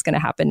about what's going to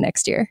happen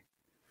next year.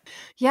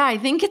 Yeah, I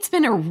think it's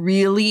been a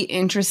really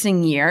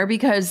interesting year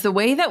because the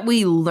way that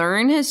we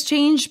learn has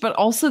changed, but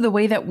also the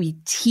way that we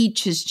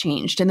teach has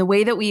changed and the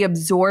way that we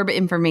absorb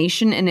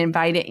information and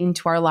invite it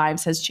into our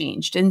lives has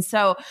changed. And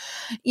so,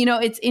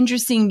 it's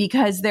interesting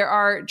because there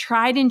are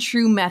tried and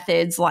true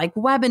methods like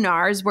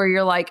webinars where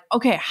you're like,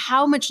 okay,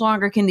 how much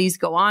longer can these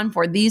go on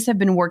for? These have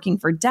been working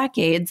for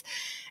decades.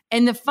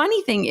 And the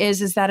funny thing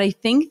is that I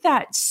think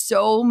that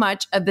so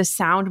much of the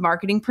sound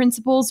marketing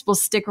principles will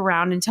stick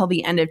around until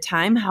the end of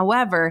time.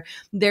 However,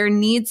 there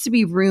needs to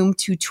be room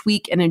to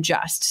tweak and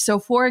adjust. So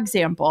for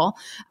example,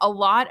 a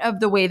lot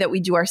of the way that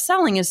we do our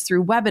selling is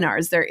through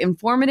webinars. They're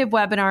informative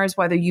webinars.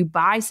 Whether you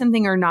buy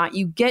something or not,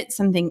 you get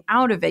something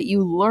out of it.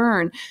 You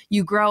learn,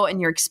 you grow, and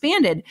you're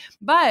expanded.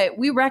 But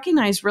we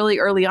recognized really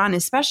early on,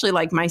 especially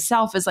like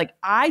myself, is like,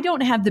 I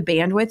don't have the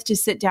bandwidth to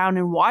sit down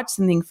and watch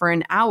something for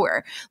an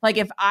hour. Like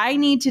if I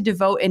need to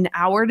devote an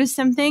hour to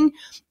something,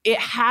 it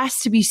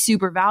has to be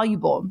super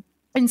valuable.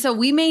 And so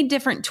we made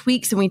different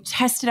tweaks and we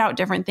tested out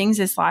different things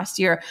this last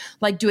year,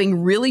 like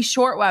doing really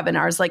short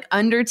webinars, like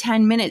under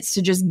 10 minutes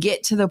to just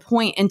get to the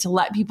point and to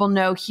let people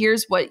know,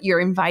 here's what you're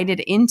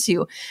invited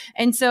into.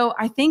 And so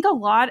I think a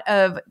lot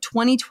of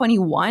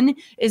 2021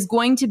 is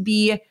going to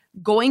be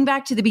going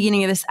back to the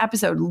beginning of this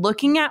episode,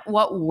 looking at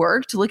what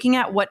worked, looking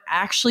at what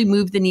actually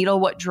moved the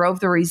needle, what drove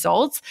the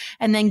results,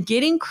 and then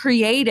getting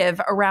creative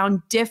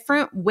around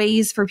different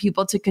ways for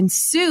people to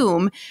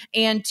consume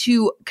and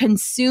to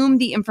consume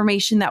the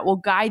information that will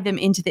guide them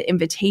into the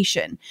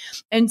invitation.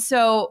 And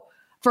so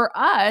for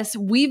us,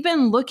 we've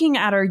been looking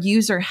at our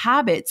user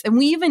habits and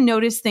we even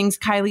noticed things,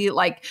 Kylie,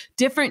 like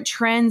different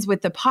trends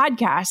with the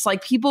podcast.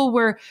 Like people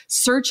were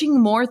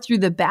searching more through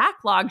the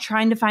backlog,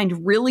 trying to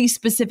find really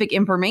specific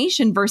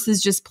information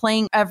versus just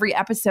playing every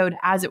episode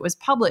as it was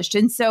published.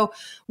 And so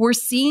we're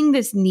seeing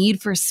this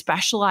need for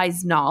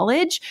specialized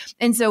knowledge.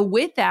 And so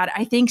with that,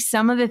 I think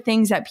some of the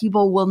things that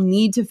people will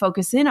need to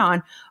focus in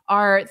on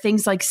are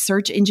things like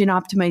search engine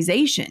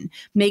optimization,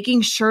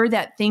 making sure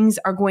that things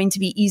are going to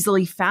be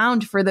easily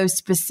found for those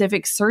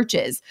specific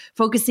searches,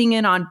 focusing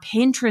in on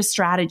Pinterest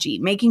strategy,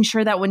 making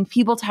sure that when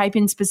people type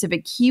in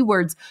specific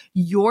keywords,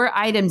 your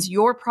items,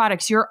 your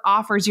products, your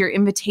offers, your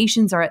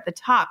invitations are at the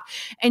top.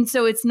 And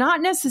so it's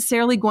not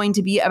necessarily going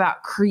to be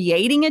about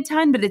creating a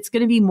ton, but it's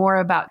going to be more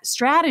about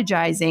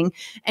strategizing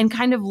and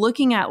kind of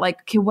looking at like,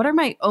 okay, what are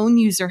my own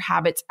user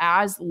habits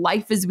as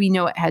life as we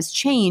know it has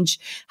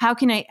changed? How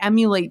can I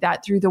emulate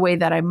that through the way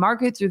that I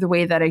market, through the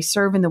way that I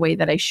serve, and the way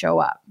that I show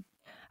up?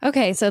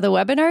 Okay, so the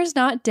webinar is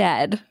not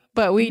dead,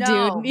 but we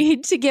do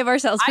need to give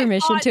ourselves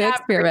permission to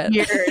experiment.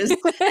 Years.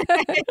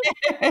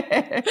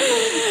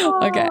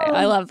 Okay,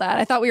 I love that.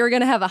 I thought we were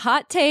going to have a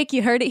hot take.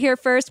 You heard it here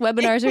first.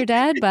 Webinars are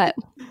dead, but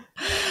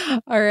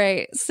all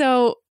right.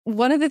 So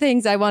one of the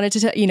things I wanted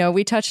to,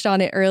 we touched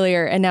on it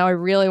earlier, and now I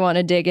really want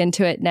to dig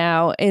into it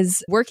now,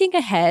 is working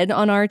ahead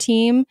on our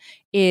team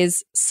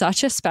is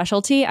such a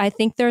specialty. I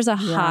think there's a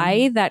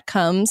high that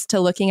comes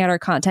to looking at our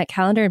content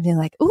calendar and being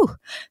like, ooh,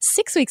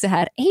 6 weeks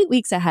ahead, 8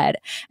 weeks ahead.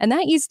 And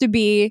that used to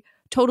be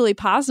totally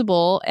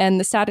possible and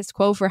the status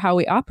quo for how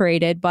we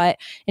operated. But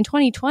in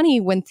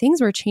 2020, when things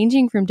were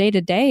changing from day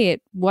to day,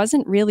 it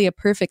wasn't really a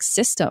perfect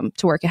system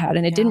to work ahead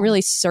and it didn't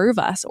really serve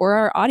us or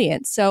our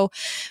audience. So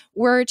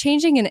we're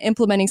changing and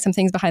implementing some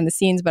things behind the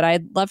scenes, but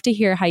I'd love to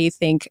hear how you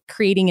think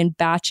creating in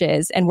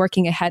batches and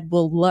working ahead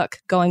will look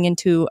going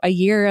into a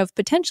year of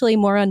potentially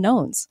more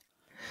unknowns.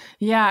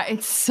 Yeah,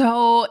 it's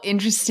so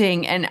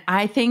interesting. And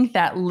I think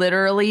that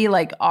literally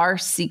like our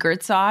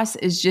secret sauce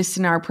is just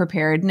in our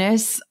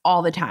preparedness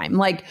all the time.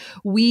 Like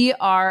we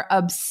are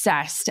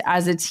obsessed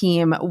as a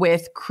team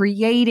with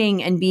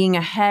creating and being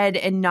ahead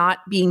and not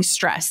being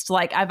stressed.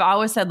 Like I've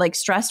always said, like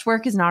stressed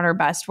work is not our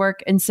best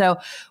work. And so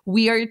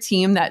we are a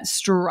team that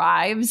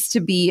strives to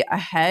be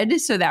ahead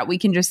so that we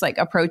can just like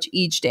approach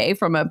each day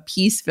from a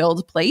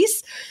peace-filled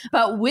place.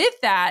 But with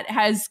that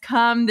has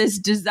come this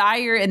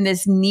desire and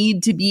this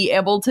need to be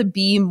able to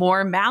be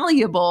more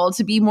malleable,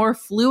 to be more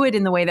fluid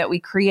in the way that we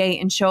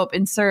create and show up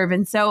and serve.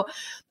 And so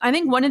I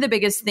think one of the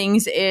biggest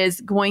things is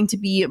going to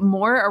be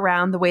more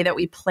around the way that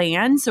we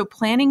plan. So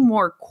planning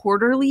more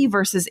quarterly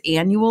versus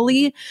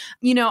annually.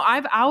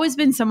 I've always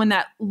been someone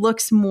that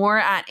looks more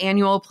at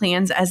annual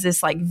plans as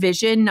this like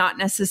vision, not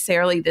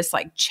necessarily this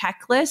like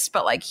checklist,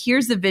 but like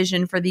here's the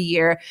vision for the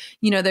year.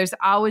 There's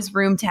always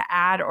room to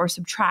add or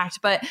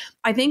subtract, but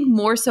I think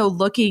more so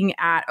looking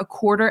at a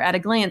quarter at a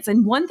glance.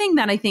 And one thing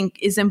that I think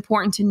is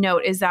important to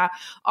note is that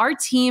our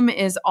team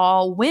is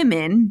all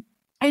women.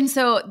 And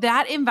so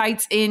that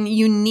invites in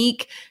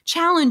unique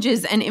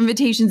challenges and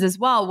invitations as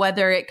well,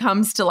 whether it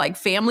comes to like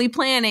family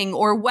planning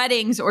or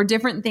weddings or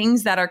different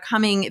things that are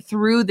coming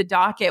through the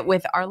docket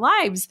with our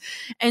lives.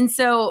 And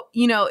so,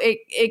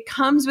 it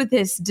comes with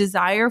this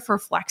desire for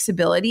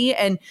flexibility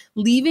and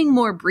leaving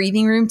more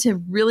breathing room to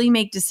really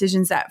make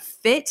decisions that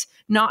fit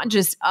not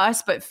just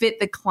us, but fit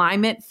the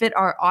climate, fit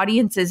our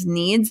audience's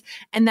needs,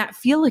 and that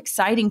feel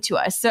exciting to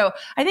us. So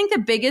I think the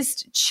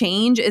biggest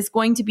change is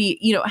going to be,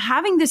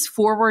 having this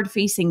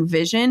forward-facing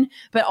vision,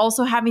 but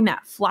also having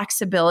that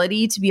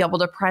flexibility to be able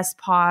to press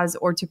pause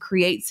or to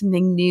create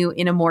something new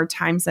in a more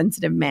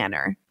time-sensitive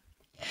manner.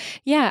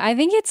 Yeah, I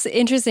think it's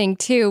interesting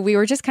too. We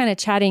were just kind of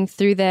chatting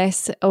through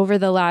this over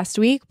the last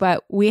week,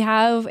 but we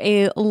have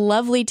a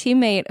lovely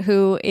teammate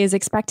who is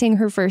expecting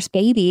her first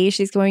baby.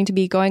 She's going to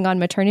be going on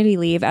maternity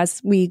leave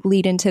as we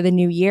lead into the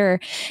new year,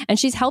 and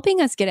she's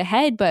helping us get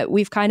ahead, but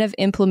we've kind of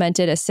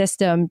implemented a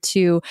system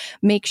to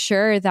make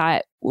sure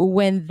that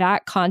when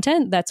that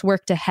content that's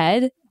worked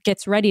ahead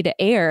gets ready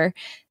to air,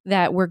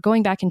 that we're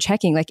going back and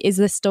checking, like, is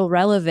this still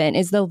relevant?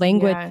 Is the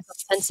language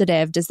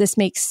sensitive? Does this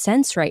make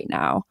sense right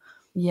now?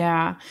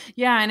 Yeah.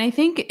 Yeah. And I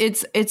think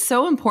it's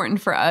so important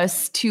for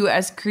us to,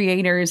 as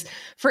creators,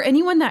 for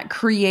anyone that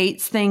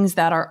creates things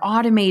that are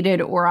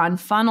automated or on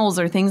funnels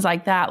or things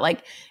like that,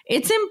 like,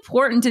 it's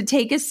important to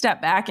take a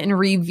step back and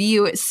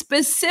review it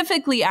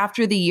specifically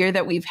after the year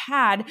that we've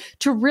had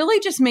to really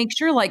just make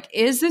sure, like,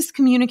 is this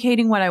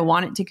communicating what I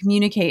want it to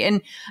communicate?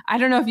 And I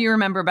don't know if you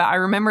remember, but I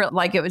remember it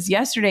like it was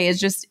yesterday, is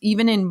just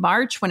even in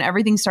March when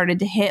everything started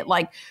to hit,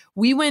 like,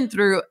 we went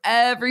through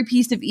every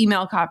piece of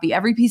email copy,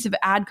 every piece of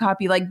ad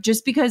copy, like,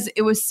 just because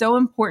it was so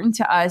important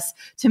to us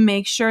to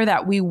make sure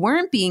that we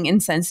weren't being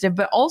insensitive,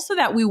 but also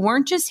that we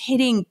weren't just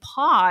hitting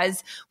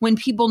pause when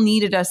people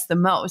needed us the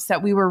most,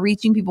 that we were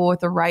reaching people with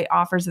the right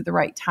offers at the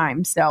right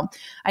time. So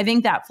I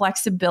think that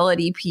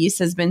flexibility piece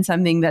has been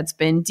something that's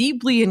been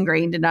deeply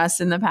ingrained in us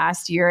in the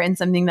past year and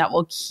something that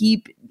we'll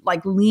keep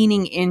like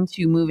leaning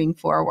into moving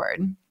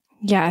forward.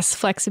 Yes,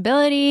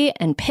 flexibility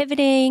and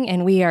pivoting,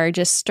 and we are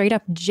just straight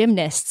up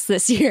gymnasts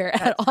this year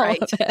at all of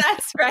it.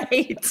 That's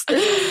right.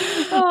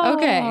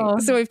 Okay,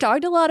 so we've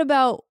talked a lot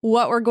about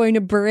what we're going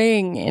to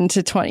bring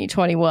into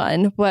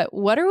 2021, but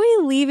what are we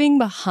leaving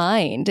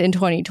behind in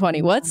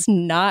 2020? What's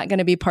not going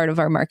to be part of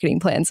our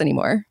marketing plans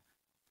anymore?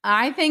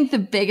 I think the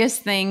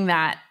biggest thing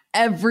that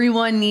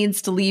everyone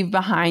needs to leave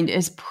behind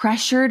is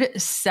pressured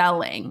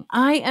selling.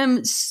 I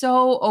am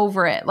so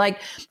over it. Like,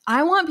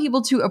 I want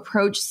people to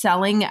approach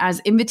selling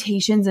as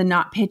invitations and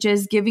not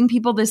pitches, giving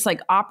people this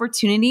like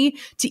opportunity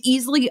to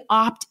easily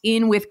opt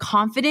in with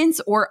confidence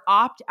or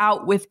opt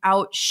out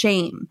without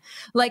shame.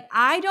 Like,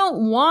 I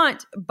don't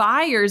want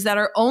buyers that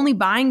are only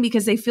buying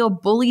because they feel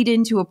bullied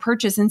into a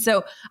purchase. And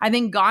so I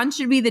think gone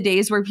should be the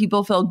days where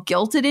people feel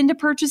guilted into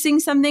purchasing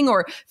something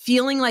or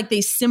feeling like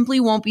they simply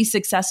won't be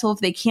successful if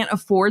they can't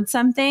afford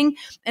something.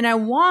 And I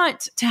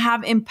want to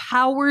have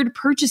empowered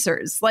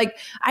purchasers. Like,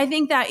 I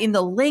think that in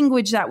the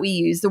language that we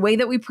use, the way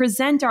that we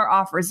present our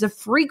offers, the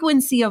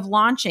frequency of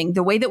launching,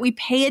 the way that we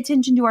pay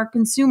attention to our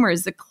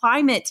consumers, the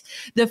climate,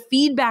 the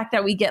feedback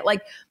that we get,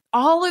 like,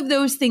 all of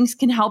those things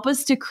can help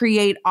us to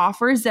create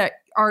offers that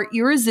are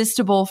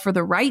irresistible for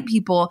the right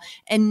people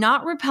and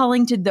not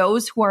repelling to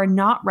those who are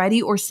not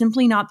ready or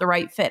simply not the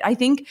right fit. I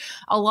think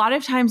a lot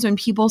of times when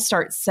people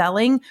start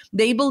selling,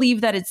 they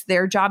believe that it's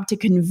their job to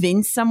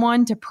convince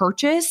someone to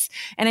purchase.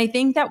 And I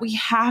think that we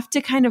have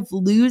to kind of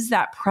lose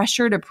that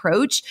pressured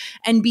approach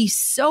and be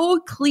so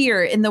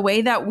clear in the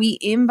way that we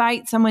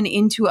invite someone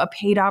into a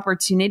paid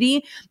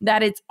opportunity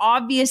that it's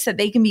obvious that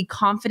they can be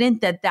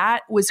confident that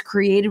that was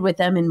created with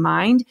them in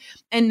mind,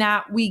 and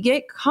that we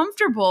get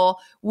comfortable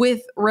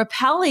with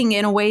repelling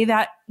in a way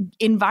that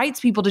invites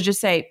people to just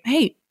say,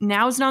 hey,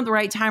 now's not the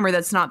right time, or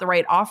that's not the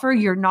right offer.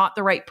 You're not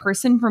the right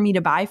person for me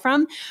to buy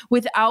from,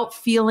 without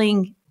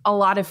feeling a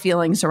lot of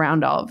feelings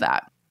around all of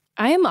that.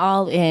 I am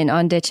all in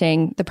on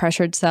ditching the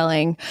pressured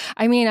selling.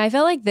 I mean, I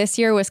felt like this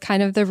year was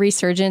kind of the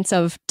resurgence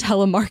of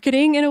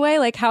telemarketing in a way.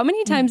 Like, how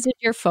many times did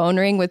your phone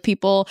ring with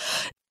people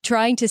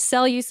trying to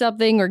sell you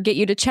something or get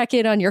you to check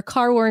in on your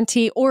car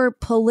warranty, or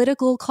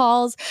political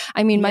calls?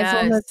 I mean, my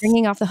phone was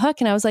ringing off the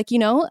hook, and I was like,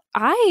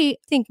 I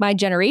think my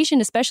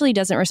generation especially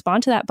doesn't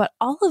respond to that, but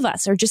all of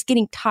us are just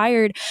getting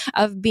tired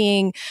of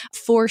being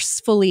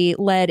forcefully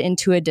led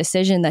into a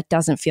decision that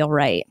doesn't feel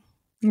right.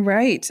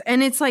 Right.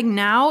 And it's like,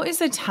 now is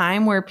a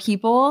time where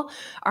people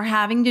are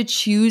having to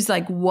choose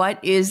like what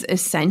is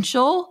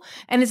essential.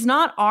 And it's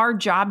not our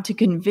job to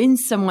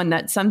convince someone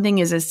that something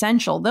is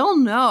essential. They'll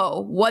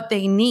know what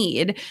they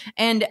need.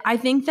 And I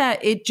think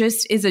that it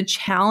just is a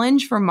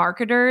challenge for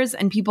marketers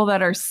and people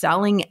that are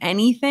selling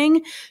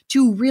anything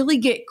to really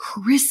get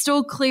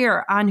crystal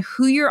clear on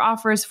who your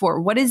offer is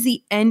for, what is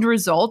the end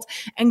result,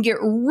 and get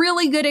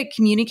really good at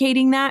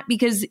communicating that,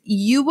 because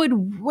you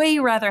would way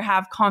rather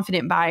have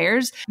confident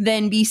buyers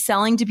than be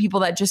selling to people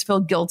that just feel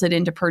guilted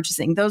into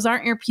purchasing. Those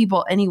aren't your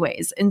people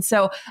anyways. And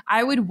so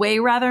I would way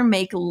rather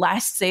make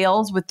less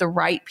sales with the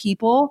right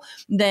people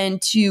than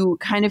to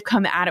kind of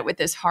come at it with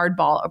this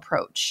hardball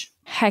approach.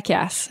 Heck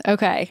yes.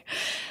 Okay.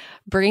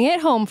 bring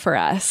it home for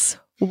us.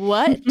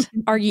 What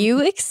are you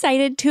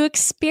excited to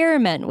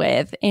experiment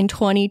with in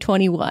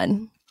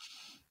 2021?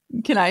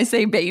 Can I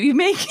say baby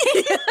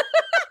making?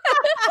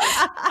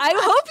 I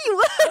hope you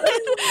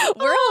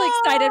would. We're all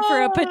excited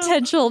for a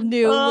potential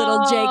new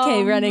little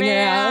JK running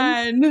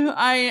around.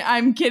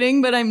 I'm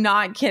kidding, but I'm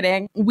not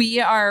kidding. We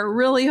are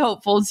really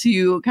hopeful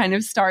to kind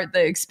of start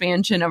the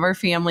expansion of our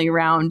family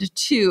round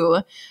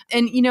 2.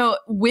 And,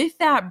 with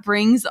that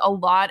brings a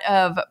lot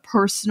of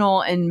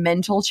personal and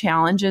mental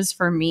challenges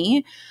for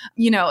me.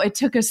 It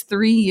took us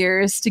 3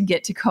 years to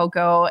get to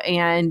Coco.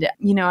 And,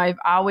 I've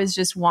always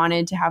just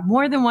wanted to have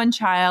more than one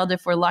child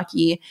if we're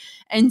lucky.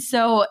 And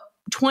so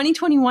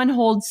 2021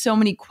 holds so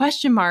many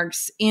question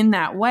marks in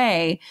that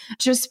way,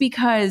 just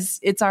because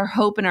it's our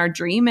hope and our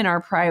dream and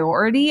our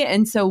priority.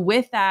 And so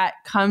with that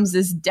comes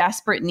this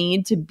desperate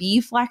need to be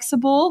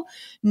flexible,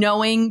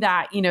 knowing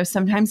that,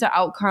 sometimes the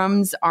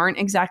outcomes aren't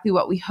exactly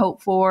what we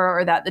hope for,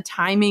 or that the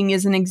timing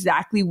isn't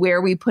exactly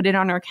where we put it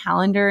on our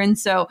calendar. And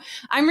so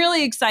I'm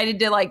really excited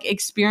to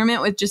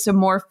experiment with just a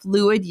more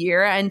fluid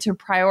year and to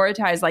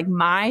prioritize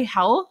my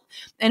health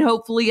and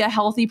hopefully a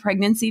healthy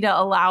pregnancy to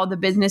allow the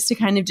business to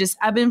kind of just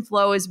ebb and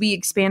flow as we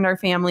expand our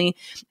family.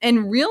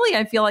 And really,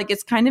 I feel like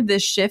it's kind of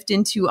this shift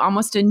into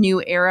almost a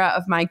new era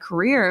of my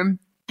career.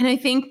 And I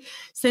think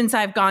since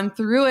I've gone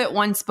through it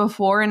once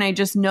before and I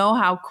just know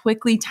how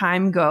quickly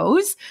time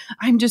goes,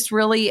 I'm just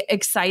really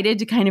excited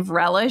to kind of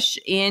relish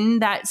in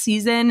that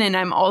season. And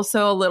I'm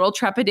also a little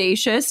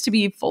trepidatious, to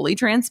be fully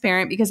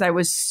transparent, because I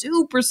was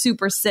super,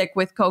 super sick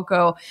with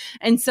Coco.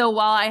 And so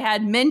while I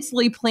had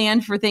mentally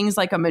planned for things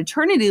like a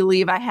maternity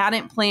leave, I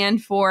hadn't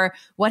planned for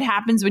what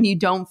happens when you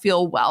don't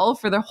feel well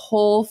for the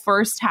whole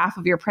first half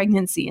of your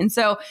pregnancy. And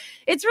so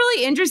it's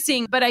really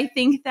interesting, but I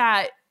think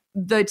that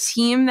the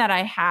team that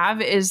I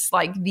have is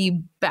the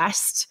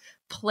best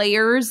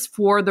players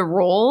for the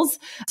roles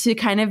to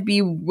kind of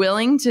be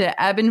willing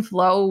to ebb and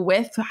flow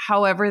with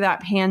however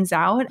that pans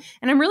out.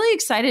 And I'm really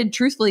excited,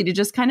 truthfully, to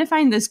just kind of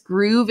find this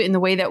groove in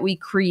the way that we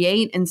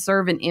create and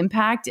serve an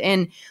impact,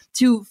 and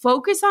to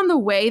focus on the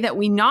way that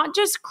we not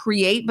just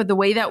create, but the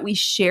way that we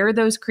share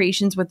those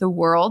creations with the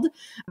world.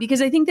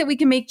 Because I think that we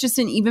can make just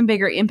an even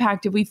bigger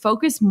impact if we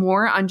focus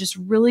more on just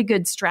really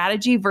good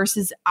strategy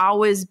versus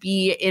always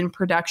be in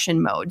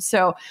production mode.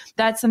 So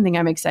that's something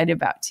I'm excited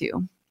about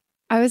too.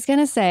 I was going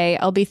to say,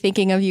 I'll be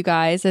thinking of you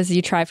guys as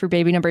you try for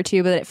baby number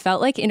 2, but it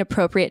felt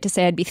inappropriate to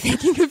say I'd be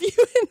thinking of you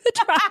in the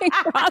trying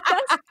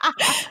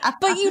process.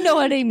 But you know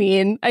what I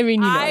mean.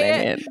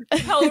 I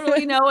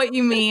totally know what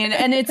you mean.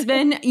 And it's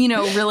been,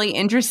 really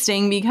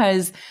interesting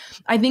because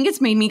I think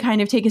it's made me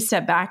kind of take a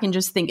step back and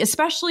just think,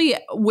 especially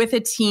with a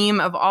team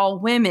of all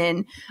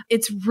women,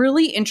 it's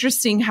really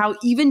interesting how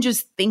even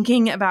just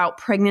thinking about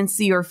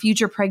pregnancy or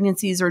future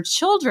pregnancies or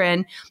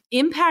children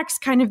impacts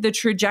kind of the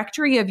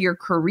trajectory of your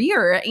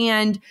career.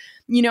 And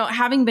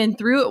having been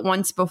through it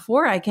once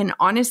before, I can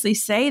honestly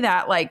say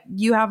that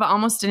you have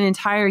almost an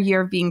entire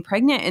year of being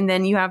pregnant, and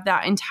then you have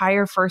that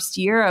entire first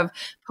year of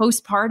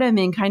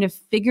postpartum and kind of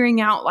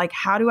figuring out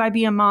how do I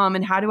be a mom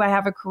and how do I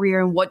have a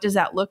career and what does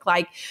that look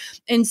like?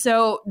 And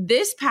so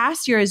this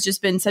past year has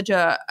just been such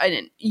a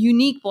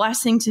unique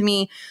blessing to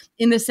me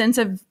in the sense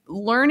of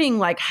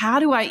learning how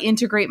do I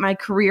integrate my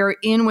career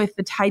in with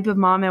the type of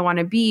mom I want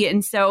to be.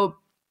 And so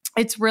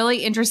it's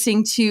really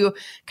interesting to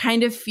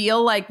kind of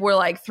feel like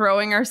we're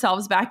throwing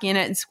ourselves back in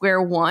at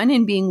square one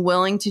and being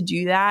willing to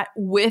do that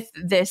with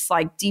this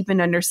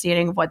deepened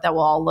understanding of what that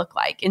will all look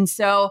like. And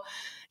so,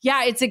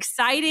 yeah, it's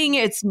exciting.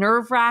 It's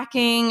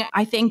nerve-wracking.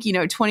 I think,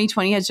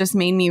 2020 has just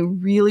made me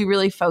really,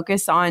 really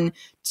focus on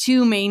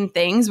 2 main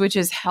things, which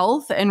is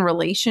health and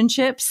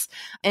relationships.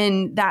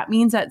 And that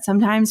means that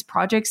sometimes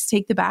projects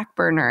take the back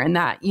burner, and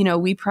that,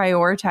 we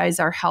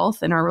prioritize our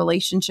health and our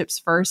relationships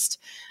first,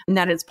 and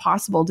that it's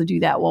possible to do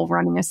that while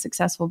running a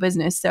successful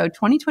business. So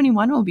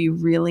 2021 will be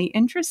really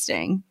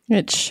interesting.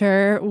 It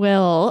sure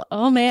will.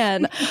 Oh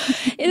man,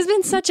 it has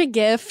been such a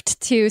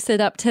gift to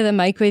sit up to the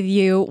mic with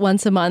you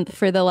once a month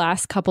for the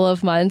last couple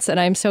of months. And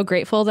I'm so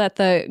grateful that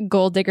the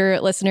Goal Digger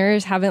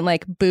listeners haven't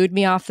booed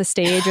me off the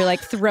stage or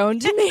thrown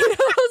tomatoes.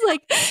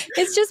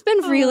 It's just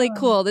been really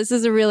cool. This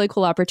is a really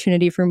cool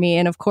opportunity for me.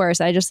 And of course,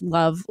 I just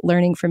love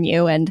learning from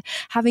you and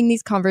having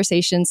these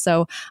conversations.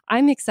 So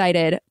I'm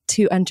excited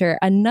to enter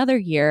another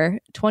year,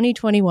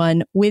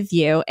 2021, with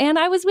you. And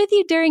I was with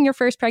you during your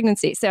first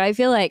pregnancy. So I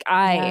feel like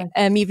I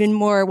am even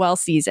more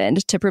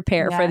well-seasoned to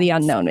prepare for the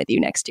unknown with you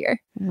next year.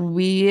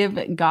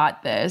 We've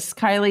got this.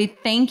 Kylie,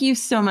 thank you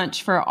so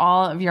much for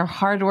all of your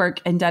hard work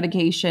and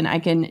dedication. I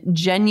can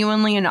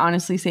genuinely and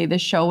honestly say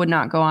this show would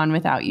not go on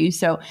without you.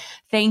 So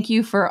thank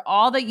you for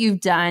all that you've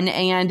done.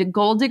 And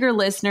Goal Digger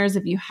listeners,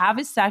 if you have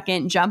a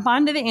second, jump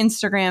onto the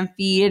Instagram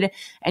feed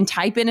and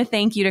type in a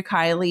thank you to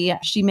Kylie.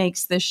 She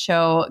makes this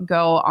show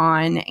go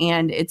on,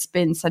 and it's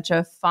been such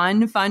a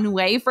fun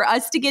way for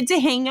us to get to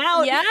hang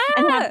out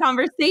and have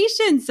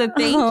conversations. So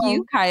thank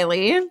you,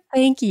 Kylie.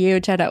 Thank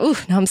you, Jenna. Ooh,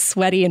 now I'm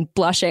sweaty and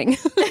blushing.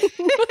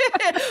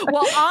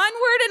 Well,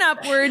 onward and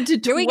upward to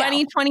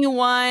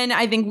 2021.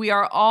 I think we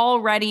are all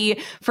ready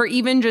for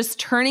even just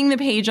turning the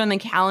page on the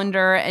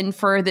calendar and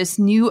for this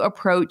new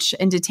approach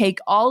and to take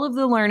all of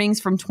the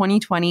learnings from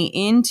 2020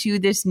 into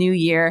this new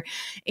year.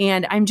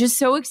 And I'm just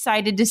so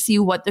excited to see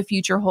what the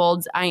future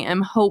holds. I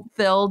am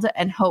hope-filled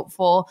and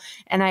hopeful.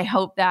 And I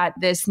hope that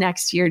this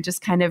next year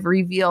just kind of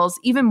reveals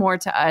even more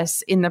to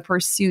us in the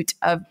pursuit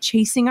of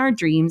chasing our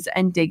dreams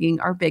and digging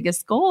our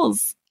biggest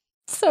goals.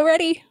 So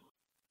ready.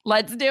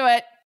 Let's do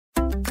it.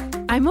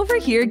 I'm over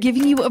here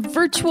giving you a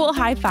virtual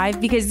high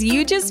five because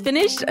you just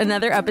finished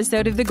another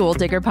episode of the Goal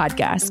Digger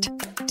podcast.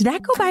 Did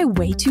that go by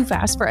way too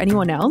fast for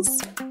anyone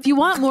else? If you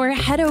want more,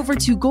 head over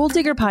to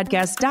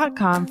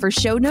goaldiggerpodcast.com for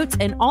show notes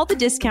and all the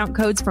discount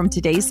codes from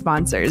today's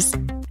sponsors.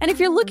 And if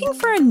you're looking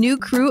for a new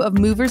crew of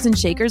movers and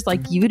shakers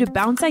like you to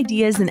bounce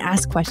ideas and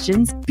ask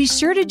questions, be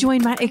sure to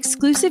join my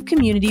exclusive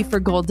community for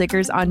Goal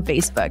Diggers on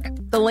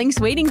Facebook. The link's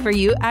waiting for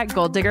you at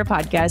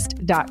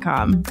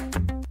goaldiggerpodcast.com.